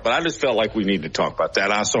there aren't, but I just felt like we need to talk about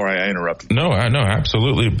that. I'm sorry I interrupted. No, I know,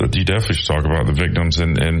 absolutely. But you definitely should talk about the victims,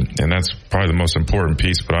 and that's probably the most important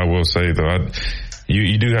piece. But I will say, though,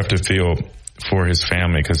 you do have to feel for his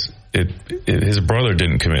family, because his brother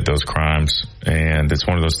didn't commit those crimes, and it's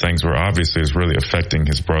one of those things where obviously it's really affecting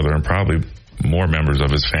his brother and probably more members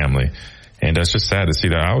of his family. And that's just sad to see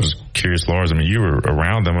that. I was curious, Lars, I mean, you were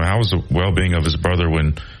around them. How was the well-being of his brother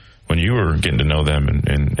when you were getting to know them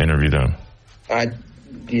and interview them?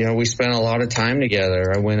 We spent a lot of time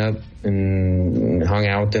together. I went up and hung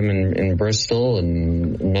out with them in Bristol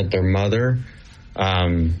and met their mother,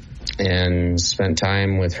 and spent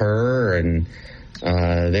time with her. And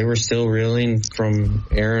they were still reeling from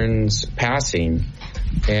Aaron's passing.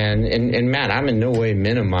 And Matt, I'm in no way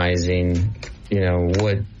minimizing,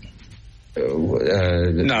 what.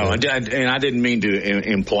 No, and I didn't mean to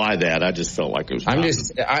imply that. I just felt like it was.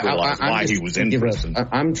 Why he was in prison.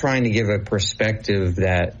 I'm trying to give a perspective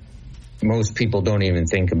that most people don't even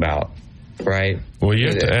think about, right? Well, you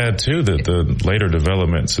have to add too that the later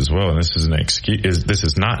developments as well. And this is an excuse. This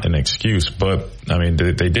is not an excuse, but I mean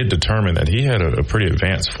they did determine that he had a pretty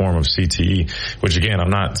advanced form of CTE. Which again,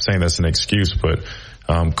 I'm not saying that's an excuse, but.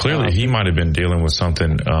 Clearly, he might have been dealing with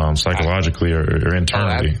something psychologically or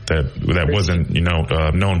internally that wasn't,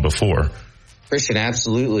 known before. Christian,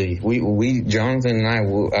 absolutely. We Jonathan and I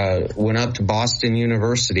went up to Boston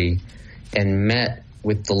University and met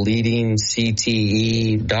with the leading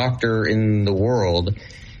CTE doctor in the world,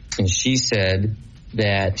 and she said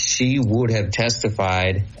that she would have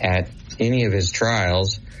testified at any of his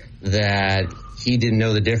trials that he didn't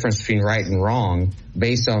know the difference between right and wrong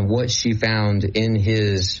based on what she found in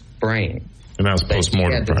his brain. And that was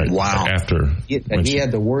post-mortem, right? Wow. After. He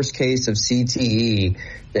had the worst case of CTE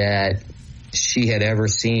that she had ever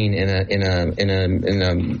seen in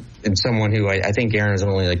someone who I think Aaron is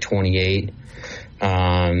only like 28.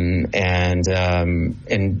 And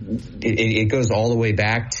it goes all the way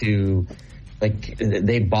back to, like,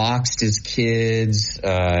 they boxed his kids.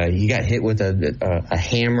 He got hit with a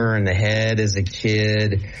hammer in the head as a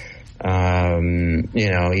kid. He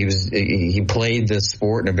played the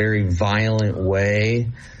sport in a very violent way.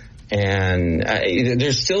 And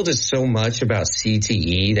there's still just so much about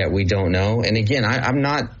CTE that we don't know. And again, I'm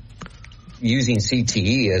not using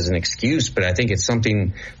CTE as an excuse, but I think it's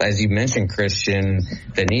something, as you mentioned, Christian,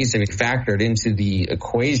 that needs to be factored into the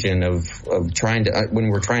equation of trying to, when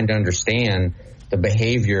we're trying to understand the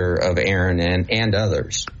behavior of Aaron and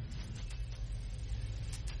others.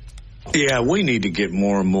 Yeah, we need to get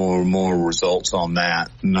more and more results on that.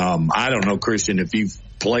 And, I don't know, Christian, if you've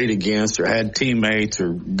played against or had teammates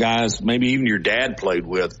or guys, maybe even your dad played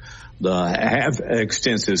with, have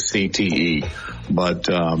extensive CTE. But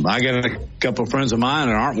I got a couple of friends of mine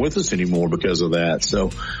that aren't with us anymore because of that. So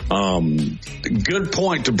good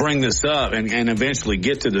point to bring this up and eventually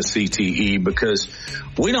get to the CTE, because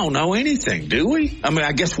we don't know anything, do we? I mean,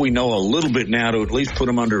 I guess we know a little bit now to at least put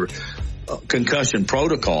them under concussion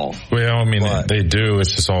protocol. Well, I mean, they do.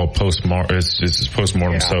 It's just all post-mortem. It's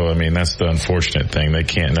post-mortem. Yeah. So, I mean, that's the unfortunate thing. They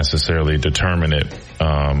can't necessarily determine it,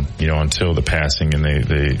 until the passing, and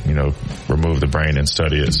they remove the brain and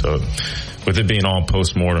study it. So, with it being all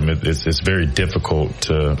post-mortem, it's very difficult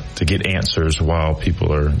to get answers while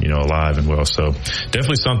people are, alive and well. So,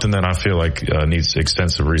 definitely something that I feel like needs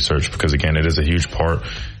extensive research, because again, it is a huge part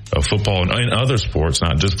of football and other sports,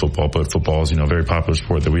 not just football, but football is, a very popular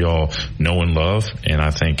sport that we all know and love. And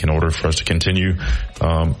I think in order for us to continue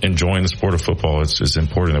enjoying the sport of football, it's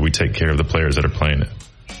important that we take care of the players that are playing it.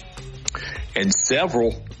 And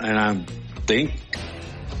several, and I think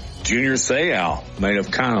Junior Seau may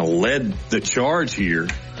have kind of led the charge here.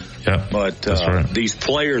 Yeah, but that's right. These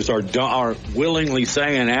players are willingly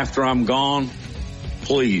saying, after I'm gone,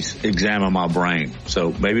 please examine my brain.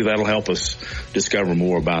 So maybe that'll help us discover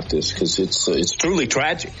more about this, because it's truly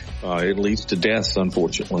tragic. It leads to deaths,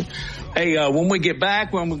 unfortunately. Hey, when we get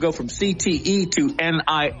back, we're going to go from CTE to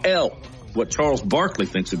NIL. What Charles Barkley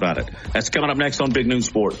thinks about it. That's coming up next on Big Noon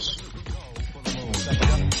Sports.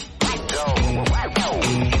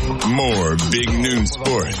 More Big Noon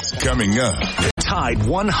Sports coming up. Tide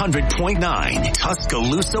 100.9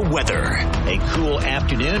 Tuscaloosa weather. A cool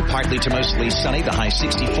afternoon, partly to mostly sunny, the high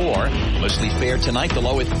 64. Mostly fair tonight, the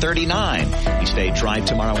low at 39. We stay dry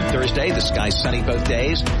tomorrow and Thursday. The sky sunny both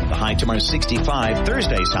days. The high tomorrow 65.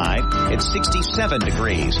 Thursday's high at 67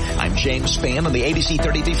 degrees. I'm James Spann on the ABC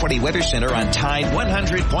 3340 Weather Center on Tide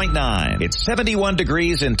 100.9. It's 71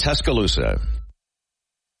 degrees in Tuscaloosa.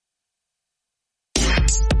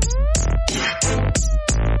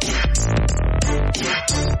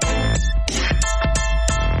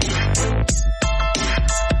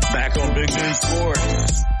 Back on Big Noon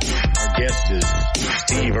Sports, our guest is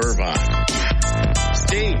Steve Irvine.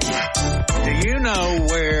 Steve, do you know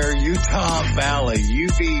where Utah Valley,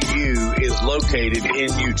 UVU, is located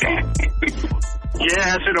in Utah?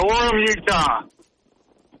 Yes, in Orem, Utah.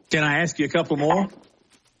 Can I ask you a couple more?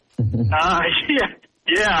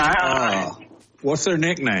 Yeah. What's their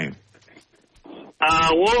nickname?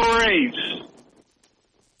 Wolverines.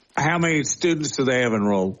 How many students do they have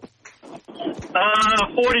enrolled?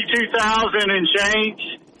 42,000 and change.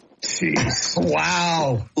 Jeez.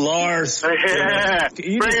 Wow. Lars. Yeah.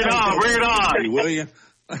 Bring it on. Will you?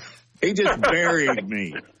 He just buried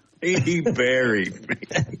me. He buried me.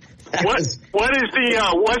 What's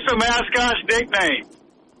the mascot's nickname?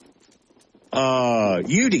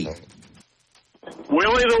 Udi.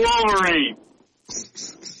 Willie the Wolverine.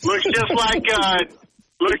 Looks just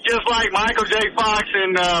like Michael J. Fox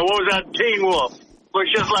and what was that, Teen Wolf. Looks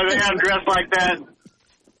just like they had him dressed like that.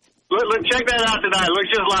 Look, check that out tonight. Looks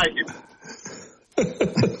just like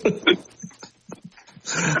it.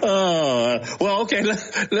 Well, okay.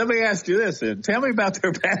 Let me ask you this then. Tell me about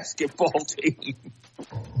their basketball team.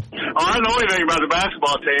 I don't know anything about the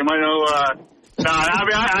basketball team. I know.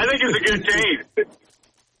 I think it's a good team.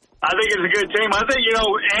 I think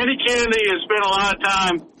Andy Kennedy has spent a lot of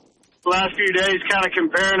time the last few days kind of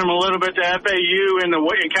comparing them a little bit to FAU and the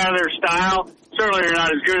way, kind of their style. Certainly they're not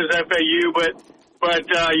as good as FAU, but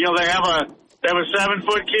they have a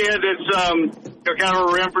 7-foot kid that's kind of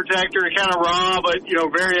a rim protector, kind of raw, but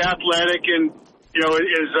very athletic, and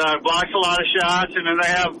blocks a lot of shots. And then they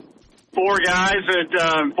have four guards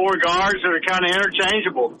that are kind of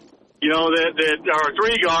interchangeable. That are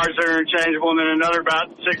three guards that are interchangeable, and then another about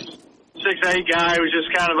 6'8" guy who's just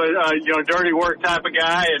kind of a dirty work type of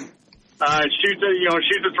guy, and shoot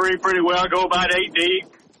the three pretty well, go about 8 deep.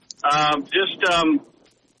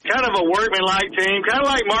 Kind of a workman-like team, kind of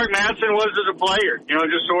like Mark Madsen was as a player.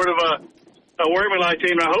 Just sort of a workman-like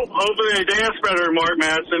team. Hopefully they dance better than Mark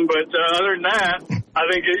Madsen, but other than that, I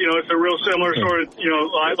think it's a real similar sort of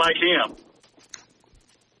like him.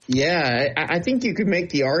 Yeah, I think you could make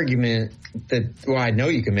the argument I know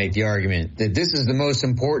you can make the argument that this is the most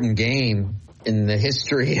important game in the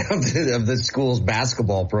history of the school's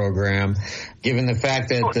basketball program, given the fact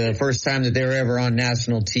that the first time that they were ever on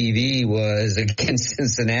national TV was against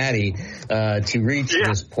Cincinnati to reach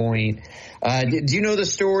this point. Do you know the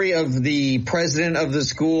story of the president of the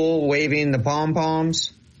school waving the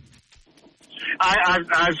pom-poms? I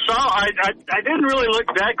didn't really look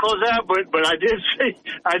that close out, but I did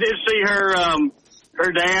see her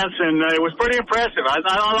dance, and it was pretty impressive.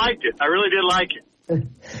 I liked it. I really did like it.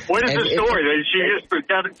 What is the story? Did she just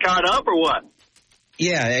got caught up or what?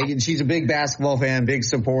 Yeah, she's a big basketball fan, big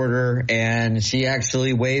supporter, and she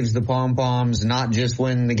actually waves the pom-poms not just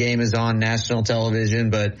when the game is on national television,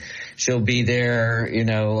 but she'll be there,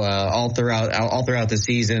 all throughout the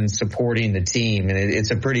season supporting the team. And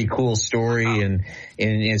it's a pretty cool story, and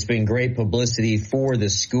it's been great publicity for the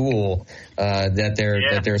school that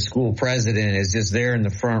their school president is just there in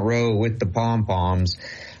the front row with the pom-poms.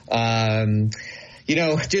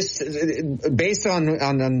 Just based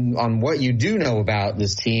on what you do know about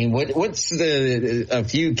this team, what's a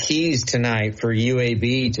few keys tonight for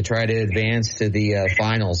UAB to try to advance to the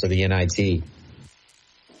finals of the NIT?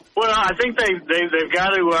 Well, I think they've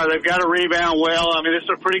got to rebound well. I mean, it's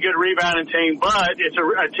a pretty good rebounding team, but it's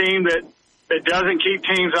a team that doesn't keep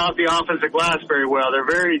teams off the offensive glass very well. They're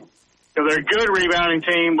they're a good rebounding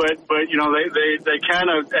team, but they kind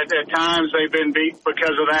of at times they've been beat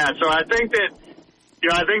because of that. So I think that.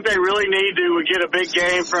 I think they really need to get a big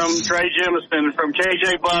game from Trey Jemison, from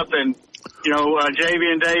KJ Buffin,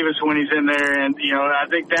 Javian Davis when he's in there. And, I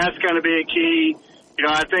think that's going to be a key.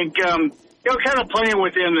 I think, kind of playing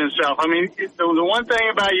within themselves. I mean, the one thing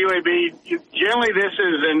about UAB, generally this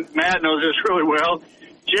is, and Matt knows this really well,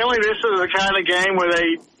 generally this is the kind of game where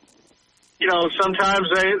they, sometimes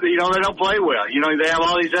they don't play well. They have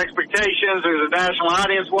all these expectations. There's a national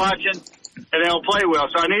audience watching. And they'll play well.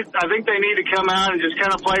 So I think they need to come out and just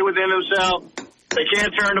kind of play within themselves. They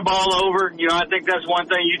can't turn the ball over. I think that's one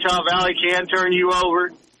thing. Utah Valley can turn you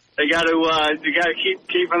over. They got to keep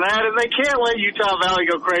from that, and they can't let Utah Valley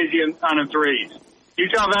go crazy on the threes.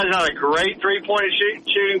 Utah Valley's not a great three-point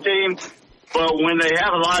shooting team, but when they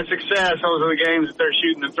have a lot of success, those are the games that they're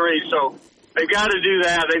shooting the threes. So they've got to do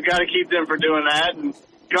that. They've got to keep them from doing that. And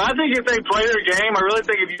I think if they play their game, I really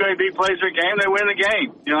think if UAB plays their game, they win the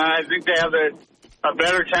game. I think they have a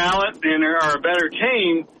better talent and are a better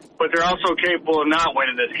team, but they're also capable of not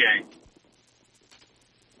winning this game.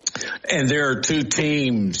 And there are two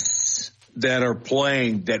teams that are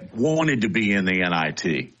playing that wanted to be in the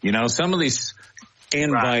NIT. Some of these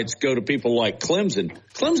invites go to people like Clemson.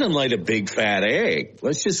 Clemson laid a big fat egg.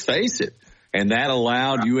 Let's just face it. And that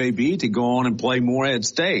allowed UAB to go on and play Morehead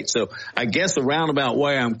State. So I guess the roundabout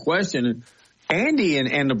way I'm questioning, Andy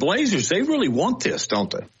and the Blazers, they really want this,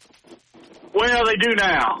 don't they? Well, they do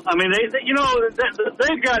now. I mean, they were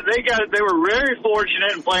very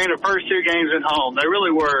fortunate in playing the first two games at home. They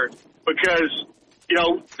really were, because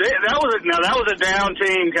that was a down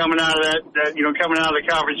team coming out of that coming out of the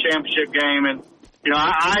conference championship game, and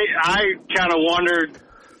I kind of wondered,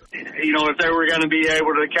 if they were going to be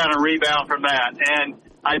able to kind of rebound from that. And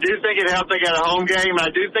I do think it helped they got a home game.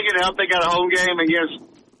 I do think it helped they got a home game against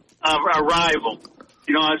a rival.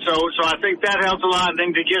 So I think that helped a lot. And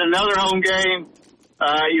then to get another home game,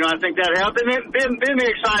 I think that helped. And then the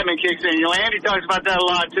excitement kicks in. Andy talks about that a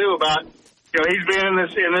lot too, about, he's been in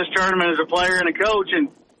this tournament as a player and a coach,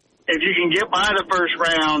 and if you can get by the first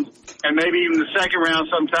round and maybe even the second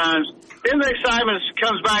round sometimes, then the excitement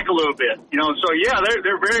comes back a little bit. So yeah,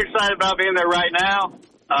 they're very excited about being there right now.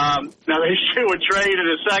 Now they would trade in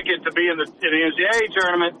a second to be in the NCAA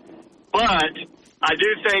tournament, but I do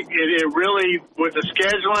think it really, with the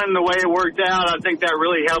scheduling, the way it worked out, I think that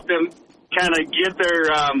really helped them kind of get their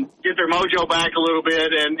mojo back a little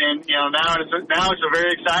bit, and now it's a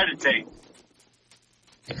very excited team.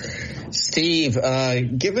 Steve,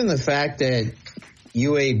 given the fact that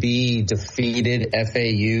UAB defeated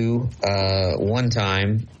FAU one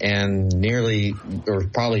time and nearly, or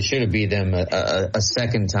probably should have beat them a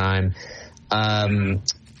second time,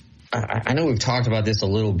 I know we've talked about this a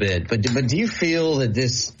little bit, but do you feel that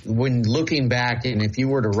this, when looking back, and if you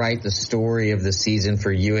were to write the story of the season for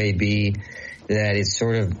UAB, that it's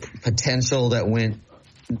sort of potential that went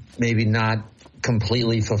maybe not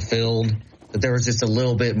completely fulfilled, that there was just a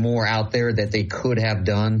little bit more out there that they could have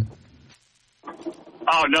done?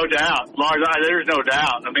 Oh, no doubt, Lars. There's no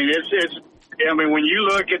doubt. I mean, when you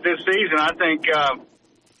look at this season, I think,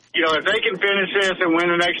 if they can finish this and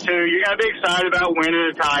win the next two, you got to be excited about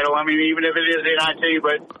winning a title. I mean, even if it is NIT,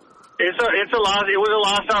 but it's a loss. It was a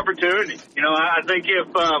lost opportunity. I think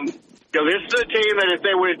if this is a team that if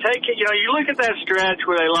they would have taken, you look at that stretch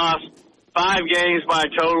where they lost 5 games by a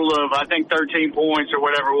total of, I think, 13 points or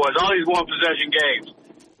whatever it was, all these one-possession games.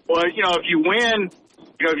 Well, if you win,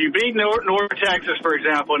 if you beat North Texas, for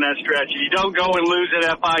example, in that stretch, and you don't go and lose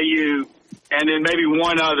at FIU, and then maybe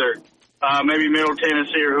one other, maybe Middle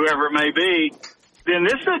Tennessee or whoever it may be, then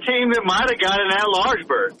this is a team that might have gotten at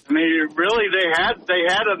Lawrenceburg. I mean, really, they had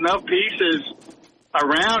enough pieces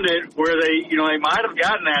around it where they might have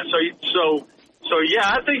gotten that. So yeah,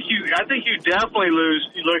 I think you definitely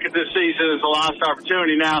look at this season as a lost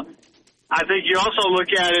opportunity. Now, I think you also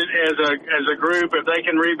look at it as a group. If they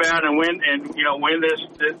can rebound and win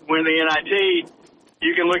the NIT,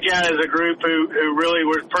 you can look at it as a group who really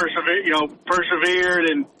was persevered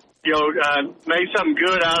and made something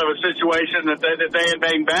good out of a situation that they had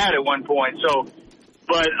made bad at one point. So,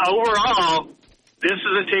 but overall, this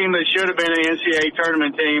is a team that should have been an NCAA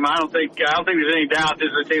tournament team. I don't think there's any doubt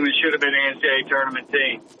this is a team that should have been an NCAA tournament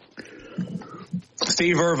team.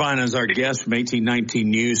 Steve Irvine is our guest from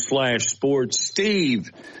 1819 News/Sports.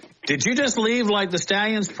 Steve, did you just leave like the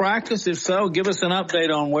Stallions practice? If so, give us an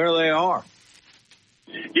update on where they are.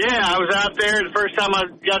 Yeah, I was out there the first time I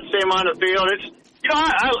got to see them on the field. It's,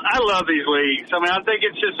 I love these leagues. I mean, I think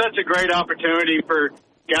it's just such a great opportunity for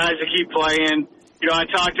guys to keep playing. I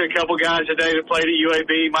talked to a couple guys today that played at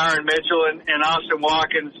UAB, Myron Mitchell and Austin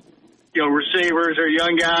Watkins, receivers or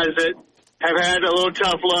young guys that have had a little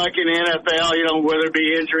tough luck in the NFL, whether it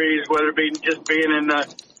be injuries, whether it be just being in the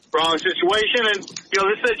wrong situation. And,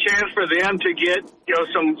 this is a chance for them to get,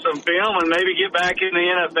 some film and maybe get back in the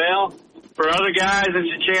NFL. For other guys,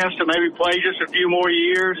 it's a chance to maybe play just a few more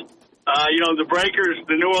years. The Breakers,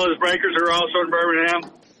 the New Orleans Breakers are also in Birmingham.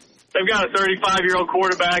 They've got a 35-year-old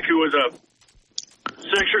quarterback who was a 6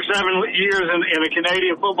 or 7 years in the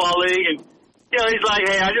Canadian Football League, and he's like,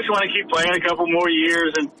 hey, I just want to keep playing a couple more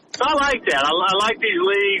years, and so I like that. I like these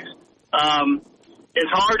leagues.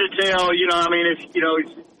 It's hard to tell, obviously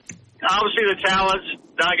the talent's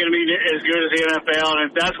not going to be as good as the NFL,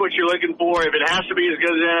 and if that's what you're looking for, if it has to be as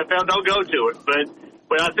good as the NFL, don't go to it. But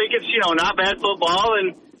I think it's not bad football,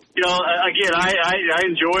 and again, I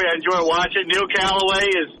enjoy watching. Neil Callaway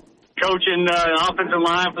is coaching offensive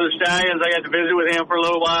line for the Stallions. I got to visit with him for a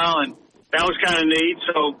little while, and that was kind of neat.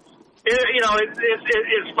 So,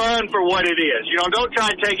 it's fun for what it is. Don't try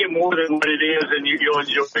and take it more than what it is, and you'll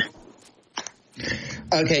enjoy it.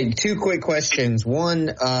 Okay, 2 quick questions.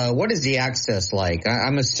 One, what is the access like?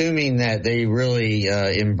 I'm assuming that they really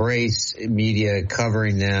embrace media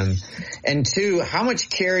covering them. And 2, how much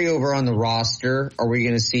carryover on the roster are we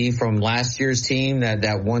going to see from last year's team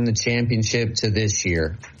that won the championship to this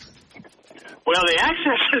year? Well, the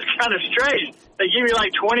access is kind of strange. They give you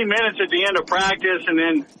like 20 minutes at the end of practice and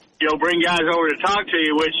then, bring guys over to talk to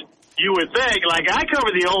you, which you would think, like I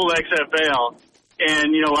cover the old XFL,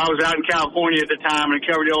 And, you know, I was out in California at the time and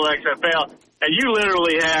covered the old XFL. And you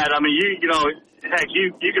literally had, I mean, you know, heck,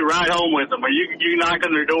 you could ride home with them, or you knock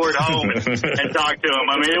on their door at home and talk to them.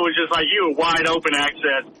 I mean, it was just like you were wide open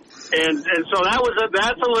access. And so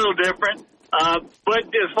that's a little different. But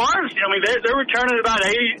as far as, I mean, they're returning about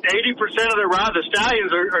 80% of their roster. The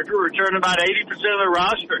Stallions are returning about 80% of their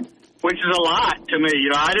roster, which is a lot to me.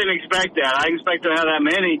 You know, I didn't expect that. I didn't expect to have that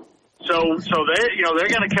many. So they're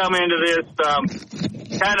going to come into this,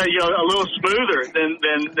 kind of, you know, a little smoother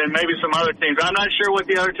than maybe some other teams. I'm not sure what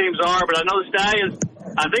the other teams are, but I know the Stallions,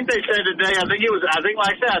 I think they said today, I think like I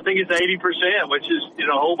said, I think it's 80%, which is, you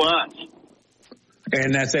know, a whole bunch.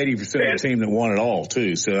 And that's 80% of the team that won it all,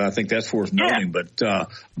 too. So I think that's worth noting. But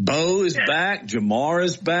Bo is back. Jamar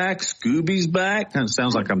is back. Scooby's back. Kind of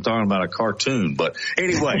sounds like I'm talking about a cartoon. But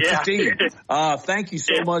anyway, Steve, thank you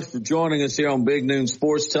so much for joining us here on Big Noon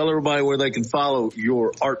Sports. Tell everybody where they can follow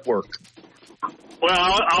your artwork. Well,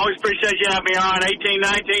 I always appreciate you having me on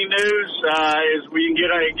 1819 News. Is we can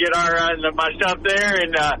get our my stuff there,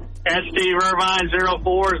 and at Steve Irvine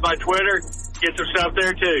 04 is my Twitter. Get some stuff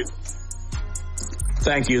there too.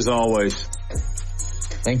 Thank you as always.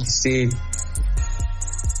 Thank you, Steve.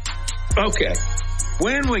 Okay.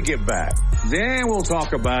 When we get back, then we'll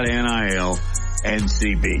talk about NIL and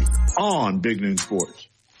CB on Big Noon Sports.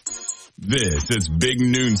 This is Big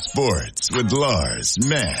Noon Sports with Lars,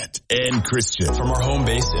 Matt, and Christian. From our home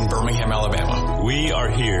base in Birmingham, Alabama, we are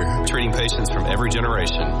here treating patients from every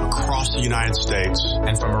generation across the United States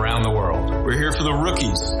and from around the world. We're here for the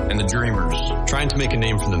rookies and the dreamers, trying to make a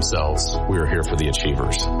name for themselves. We are here for the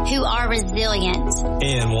achievers, who are resilient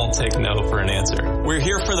and won't take no for an answer. We're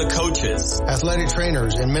here for the coaches, athletic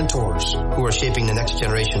trainers, and mentors who are shaping the next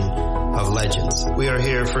generation of legends. We are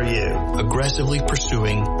here for you, aggressively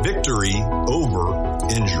pursuing victory over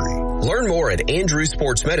injury. Learn more at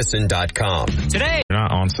andrewsportsmedicine.com. Today, you're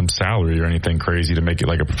not on some salary or anything crazy to make it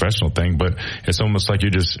like a professional thing, but it's almost like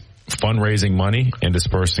you're just fundraising money and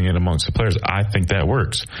dispersing it amongst the players. I think that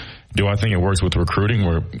works. Do I think it works with recruiting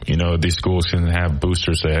where, you know, these schools can have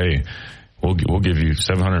boosters say, hey, we'll give you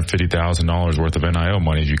 $750,000 worth of NIL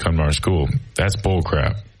money if you come to our school? That's bull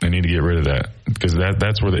crap. They need to get rid of that because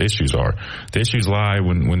that's where the issues are. The issues lie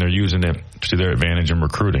when they're using it to their advantage in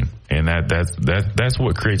recruiting, and that's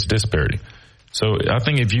what creates disparity. So I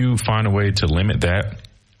think if you find a way to limit that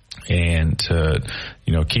and to,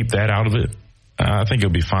 you know, keep that out of it, I think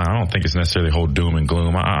it'll be fine. I don't think it's necessarily whole doom and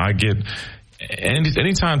gloom. I get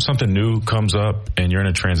anytime something new comes up and you're in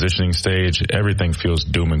a transitioning stage, everything feels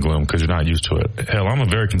doom and gloom because you're not used to it. Hell, I'm a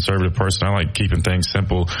very conservative person. I like keeping things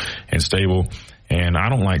simple and stable. And I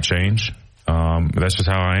don't like change. That's just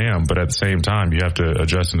how I am. But at the same time, you have to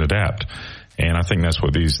adjust and adapt. And I think that's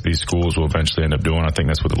what these schools will eventually end up doing. I think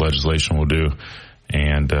that's what the legislation will do.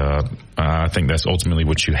 And I think that's ultimately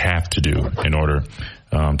what you have to do in order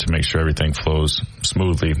to make sure everything flows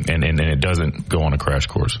smoothly and it doesn't go on a crash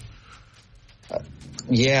course.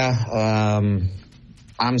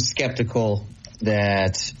 I'm skeptical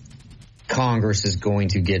that Congress is going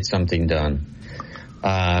to get something done.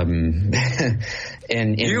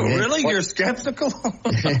 You're skeptical?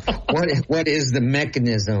 What is the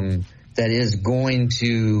mechanism that is going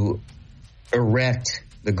to erect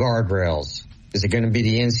the guardrails? Is it going to be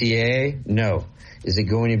the NCAA? No. Is it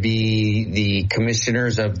going to be the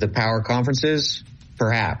commissioners of the power conferences?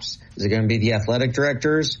 Perhaps. Is it going to be the athletic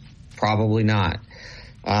directors? Probably not.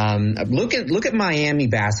 Look at Miami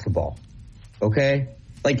basketball. Okay?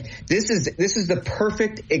 Like this is the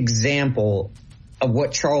perfect example of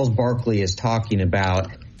what Charles Barkley is talking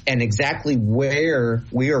about and exactly where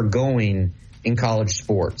we are going in college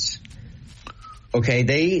sports. Okay,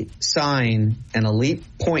 they sign an elite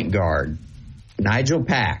point guard, Nigel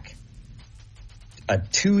Pack, a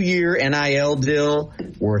 2-year NIL deal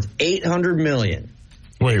worth $800 million.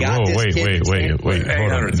 Wait.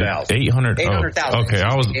 800,000. 800,000. Okay,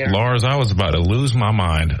 Lars, I was about to lose my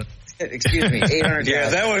mind. Excuse me, 800,000. Yeah,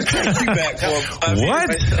 that was you back for what?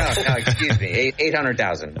 No, excuse me,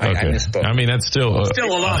 800,000. Okay. I misspoke. I mean, that's still a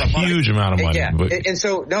lot of money. Huge amount of money. Yeah, but.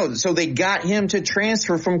 So they got him to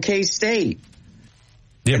transfer from K-State.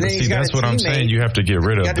 Yeah, but see, that's what I'm saying. You have to get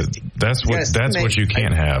rid of it. That's what you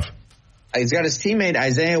can't have. He's got his teammate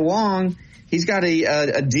Isaiah Wong. He's got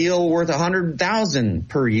a deal worth $100,000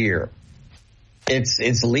 per year.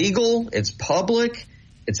 It's legal. It's public.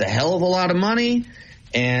 It's a hell of a lot of money.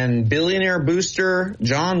 And billionaire booster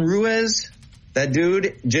John Ruiz, that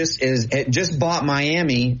dude just bought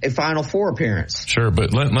Miami a Final Four appearance. Sure,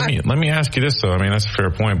 but let me ask you this though. I mean, that's a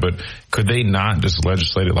fair point, but could they not just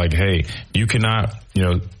legislate it like, hey, you cannot,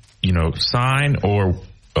 sign or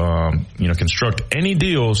construct any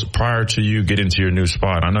deals prior to you get into your new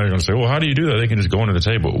spot. I know you're going to say, well, how do you do that? They can just go into the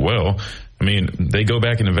table. Well, I mean, they go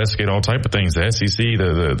back and investigate all type of things. The SEC,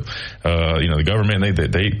 the government,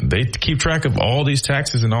 they keep track of all these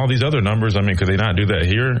taxes and all these other numbers. I mean, could they not do that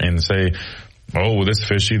here and say, oh, well, this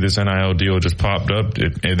fishy, this NIL deal just popped up,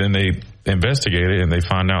 and then they investigate it and they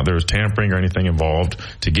find out there was tampering or anything involved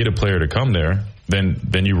to get a player to come there,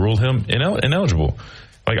 then you rule him ineligible.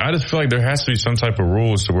 Like, I just feel like there has to be some type of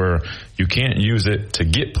rules to where you can't use it to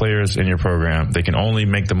get players in your program. They can only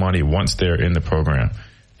make the money once they're in the program.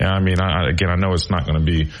 And I mean, I know it's not going to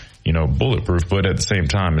be, bulletproof, but at the same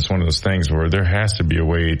time, it's one of those things where there has to be a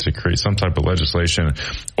way to create some type of legislation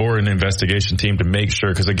or an investigation team to make sure,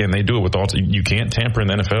 because again, they do it with you can't tamper in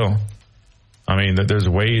the NFL. I mean, there's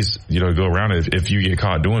ways, to go around it. If you get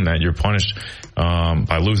caught doing that, you're punished,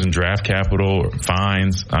 by losing draft capital or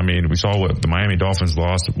fines. I mean, we saw what the Miami Dolphins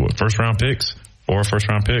lost, first round pick.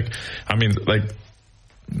 I mean,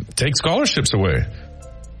 take scholarships away.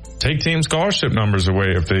 Take team scholarship numbers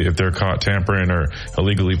away if they're caught tampering or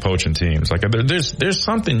illegally poaching teams. Like, there's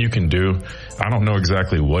something you can do. I don't know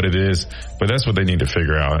exactly what it is, but that's what they need to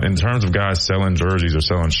figure out. In terms of guys selling jerseys or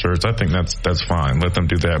selling shirts, I think that's fine. Let them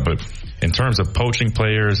do that. But in terms of poaching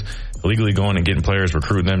players, illegally going and getting players,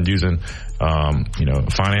 recruiting them using,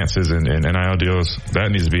 finances and NIL deals,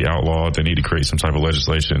 that needs to be outlawed. They need to create some type of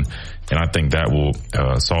legislation, and I think that will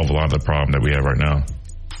solve a lot of the problem that we have right now.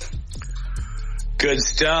 Good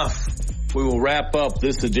stuff. We will wrap up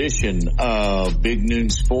this edition of Big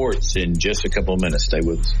Noon Sports in just a couple of minutes. Stay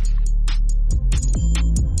with us.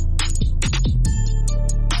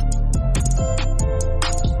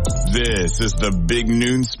 This is the Big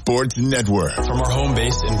Noon Sports Network. From our home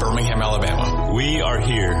base in Birmingham, Alabama, we are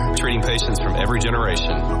here treating patients from every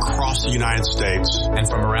generation across the United States and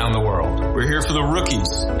from around the world. We're here for the rookies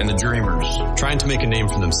and the dreamers, trying to make a name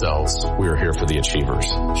for themselves. We are here for the achievers,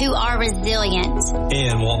 who are resilient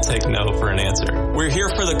and won't take no for an answer. We're here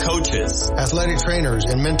for the coaches, athletic trainers,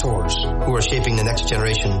 and mentors who are shaping the next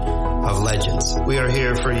generation of legends. We are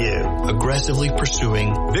here for you, aggressively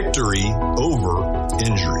pursuing victory over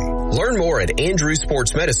injury. Learn more at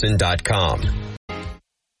andrewsportsmedicine.com.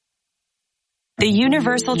 The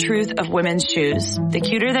universal truth of women's shoes. The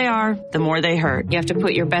cuter they are, the more they hurt. You have to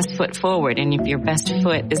put your best foot forward, and if your best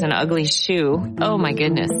foot is an ugly shoe, oh my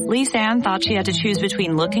goodness. Lise Ann thought she had to choose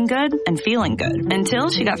between looking good and feeling good until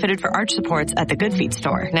she got fitted for arch supports at the Good Feet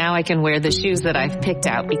store. Now I can wear the shoes that I've picked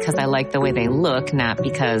out because I like the way they look, not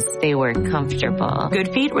because they were comfortable.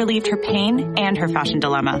 Good Feet relieved her pain and her fashion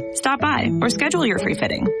dilemma. Stop by or schedule your free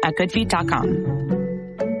fitting at goodfeet.com.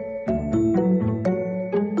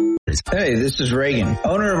 Hey, this is Reagan,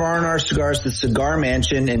 owner of R&R Cigars, the Cigar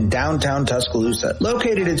Mansion in downtown Tuscaloosa,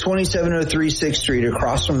 located at 2703 6th Street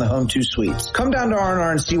across from the Home 2 Suites. Come down to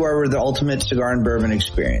R&R and see why we're the ultimate cigar and bourbon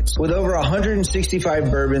experience. With over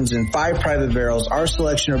 165 bourbons and 5 private barrels, our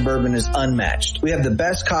selection of bourbon is unmatched. We have the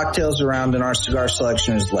best cocktails around, and our cigar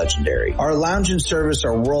selection is legendary. Our lounge and service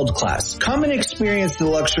are world class. Come and experience the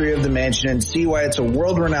luxury of the mansion and see why it's a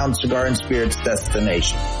world-renowned cigar and spirits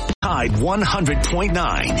destination. Tide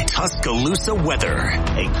 100.9 Tuscaloosa weather.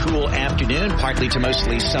 A cool afternoon, partly to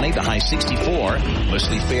mostly sunny, the high 64.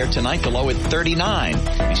 Mostly fair tonight, the low at 39.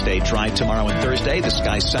 We stay dry tomorrow and Thursday. The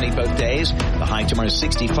sky sunny both days. The high tomorrow is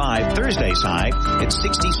 65. Thursday's high at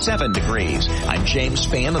 67 degrees. I'm James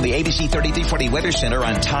Spann on the ABC 3340 Weather Center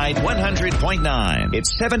on Tide 100.9.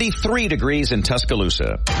 It's 73 degrees in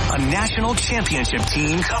Tuscaloosa. A national championship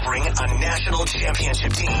team covering a national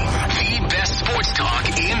championship team. The best sports talk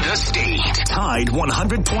in the state. Tide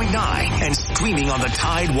 100.9 and streaming on the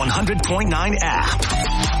Tide 100.9 app.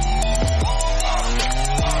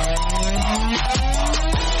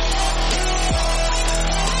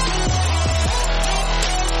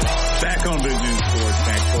 Back on Big Noon Sports,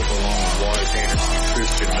 Matt Cook along with Wise Anderson and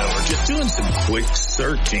Christian Miller. Just doing some quick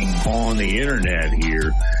searching on the internet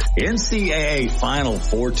here. NCAA Final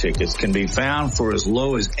Four tickets can be found for as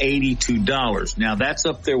low as $82. Now, that's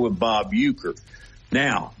up there with Bob Uecker.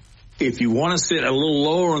 Now, if you want to sit a little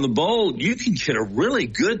lower on the bowl, you can get a really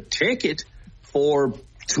good ticket for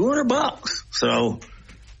 $200. So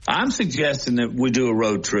I'm suggesting that we do a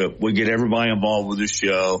road trip. We get everybody involved with the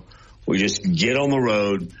show. We just get on the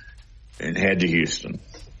road and head to Houston.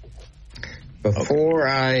 Before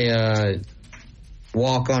I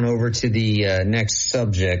walk on over to the next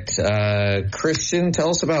subject, Christian, tell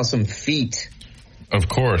us about some feet. Of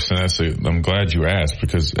course, and I'm glad you asked,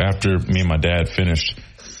 because after me and my dad finished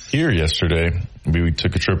here yesterday, we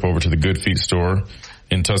took a trip over to the Good Feet store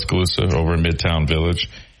in Tuscaloosa over in Midtown Village,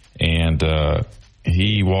 and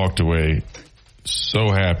he walked away so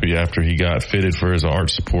happy after he got fitted for his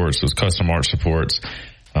arch supports, those custom arch supports.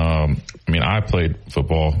 I played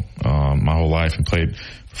football my whole life and played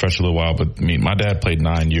professionally a while, but my dad played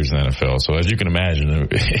 9 years in the NFL. So as you can imagine,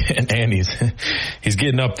 and he's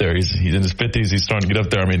getting up there. He's in his 50s. He's starting to get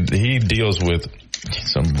up there. He deals with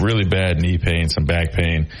some really bad knee pain, some back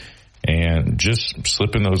pain. And just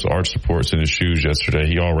slipping those arch supports in his shoes yesterday,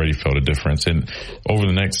 he already felt a difference. And over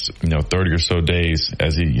the next, 30 or so days,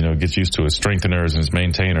 as he, gets used to his strengtheners and his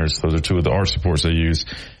maintainers, those are two of the arch supports they use,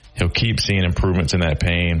 he'll keep seeing improvements in that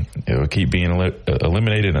pain. It'll keep being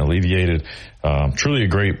eliminated and alleviated. Truly a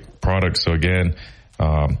great product. So again,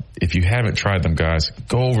 if you haven't tried them, guys,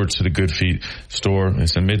 go over to the Good Feet store.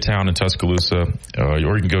 It's in Midtown in Tuscaloosa. Or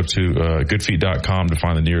you can go to goodfeet.com to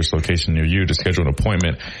find the nearest location near you to schedule an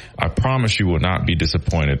appointment. I promise you will not be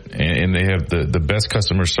disappointed. And they have the best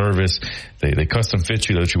customer service. They custom fit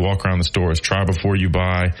you, that you walk around the stores, try before you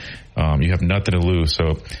buy. You have nothing to lose.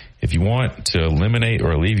 So if you want to eliminate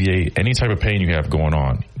or alleviate any type of pain you have going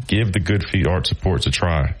on, give the Good Feet arch supports a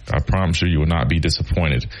try. I promise you will not be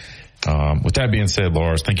disappointed. With that being said,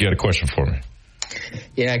 Lars, I think you had a question for me.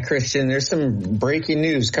 Yeah, Christian, there's some breaking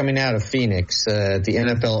news coming out of Phoenix at the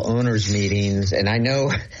NFL owners meetings, and I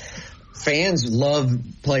know fans love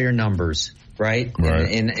player numbers, right?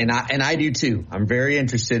 And I do too. I'm very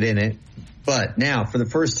interested in it. But now, for the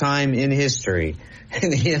first time in history in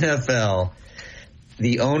the NFL,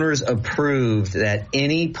 the owners approved that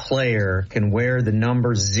any player can wear the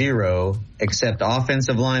number 0 except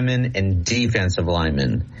offensive linemen and defensive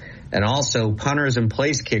linemen. And also, punters and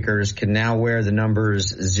place kickers can now wear the numbers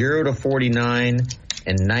 0 to 49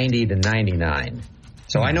 and 90 to 99.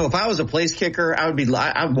 So I know if I was a place kicker,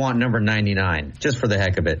 I'd want number 99 just for the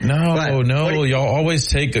heck of it. No, y'all always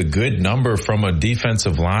take a good number from a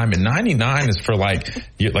defensive lineman. 99 is for like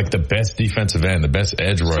the best defensive end, the best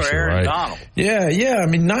edge rusher, Aaron right? Donald. Yeah.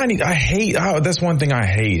 90. That's one thing I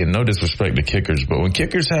hate, and no disrespect to kickers, but when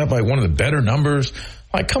kickers have like one of the better numbers.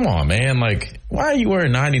 Like, come on, man. Like, why are you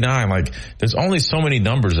wearing 99? Like, there's only so many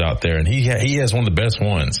numbers out there, and he has one of the best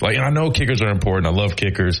ones. Like, I know kickers are important. I love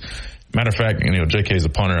kickers. Matter of fact, JK's a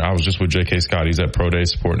punter. I was just with JK Scott. He's at Pro Day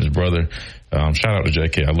supporting his brother. Shout out to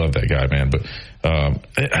JK. I love that guy, man. But,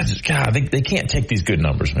 I think they can't take these good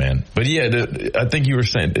numbers, man. But yeah, I think you were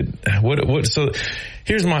saying, so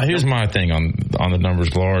here's my thing on the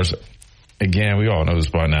numbers, Lars. Again, we all know this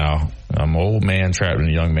by now. I'm an old man trapped in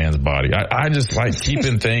a young man's body. I just like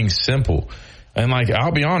keeping things simple. And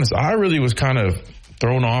I'll be honest, I really was kind of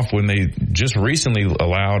thrown off when they just recently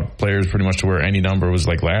allowed players pretty much to wear any number. It was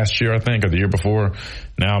like last year, I think, or the year before.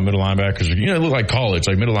 Now middle linebackers, it look like college.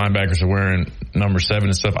 Like middle linebackers are wearing number 7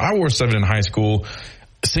 and stuff. I wore 7 in high school.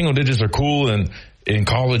 Single digits are cool and in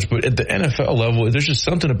college, but at the NFL level, there's just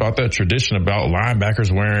something about that tradition about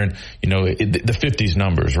linebackers wearing, the 50s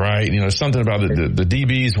numbers, right? Something about the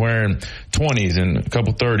DBs wearing 20s and a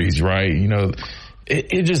couple 30s, right?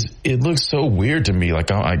 It looks so weird to me. Like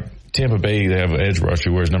Tampa Bay, they have an edge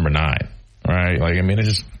rusher who wears number 9, right?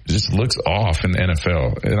 It just looks off in the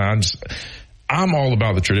NFL. And I'm all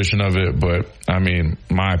about the tradition of it, but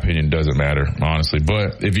my opinion doesn't matter, honestly.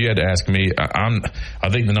 But if you had to ask me, I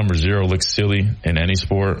think the number 0 looks silly in any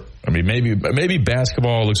sport. Maybe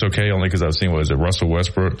basketball looks okay only because I've seen, Russell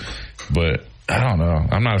Westbrook, but I don't know.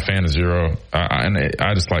 I'm not a fan of 0.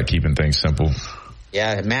 I just like keeping things simple.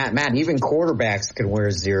 Yeah, Matt, even quarterbacks can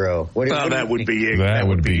wear 0. That would be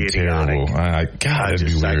terrible. It'd be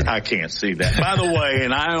weird. I can't see that. By the way,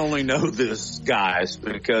 and I only know this, guys,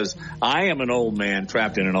 because I am an old man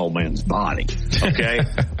trapped in an old man's body. Okay?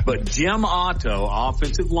 But Jim Otto,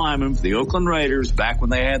 offensive lineman for the Oakland Raiders, back when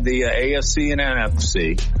they had the AFC and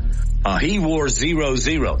NFC, he wore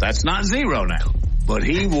 0-0. That's not 0 now. But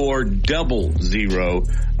he wore 0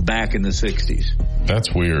 back in the 60s.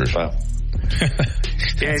 That's weird.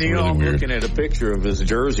 And really I'm weird. Looking at a picture of his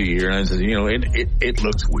jersey here, and I said, it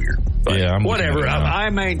looks weird. But yeah, whatever. I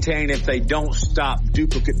maintain if they don't stop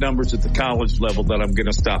duplicate numbers at the college level, that I'm going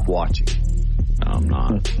to stop watching. No, I'm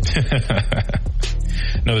not.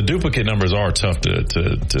 No, the duplicate numbers are tough to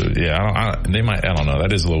I don't know.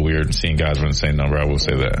 That is a little weird seeing guys wearing the same number. I will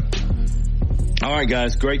say that. All right,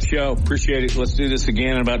 guys. Great show. Appreciate it. Let's do this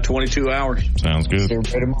again in about 22 hours. Sounds good. See you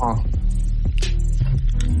tomorrow.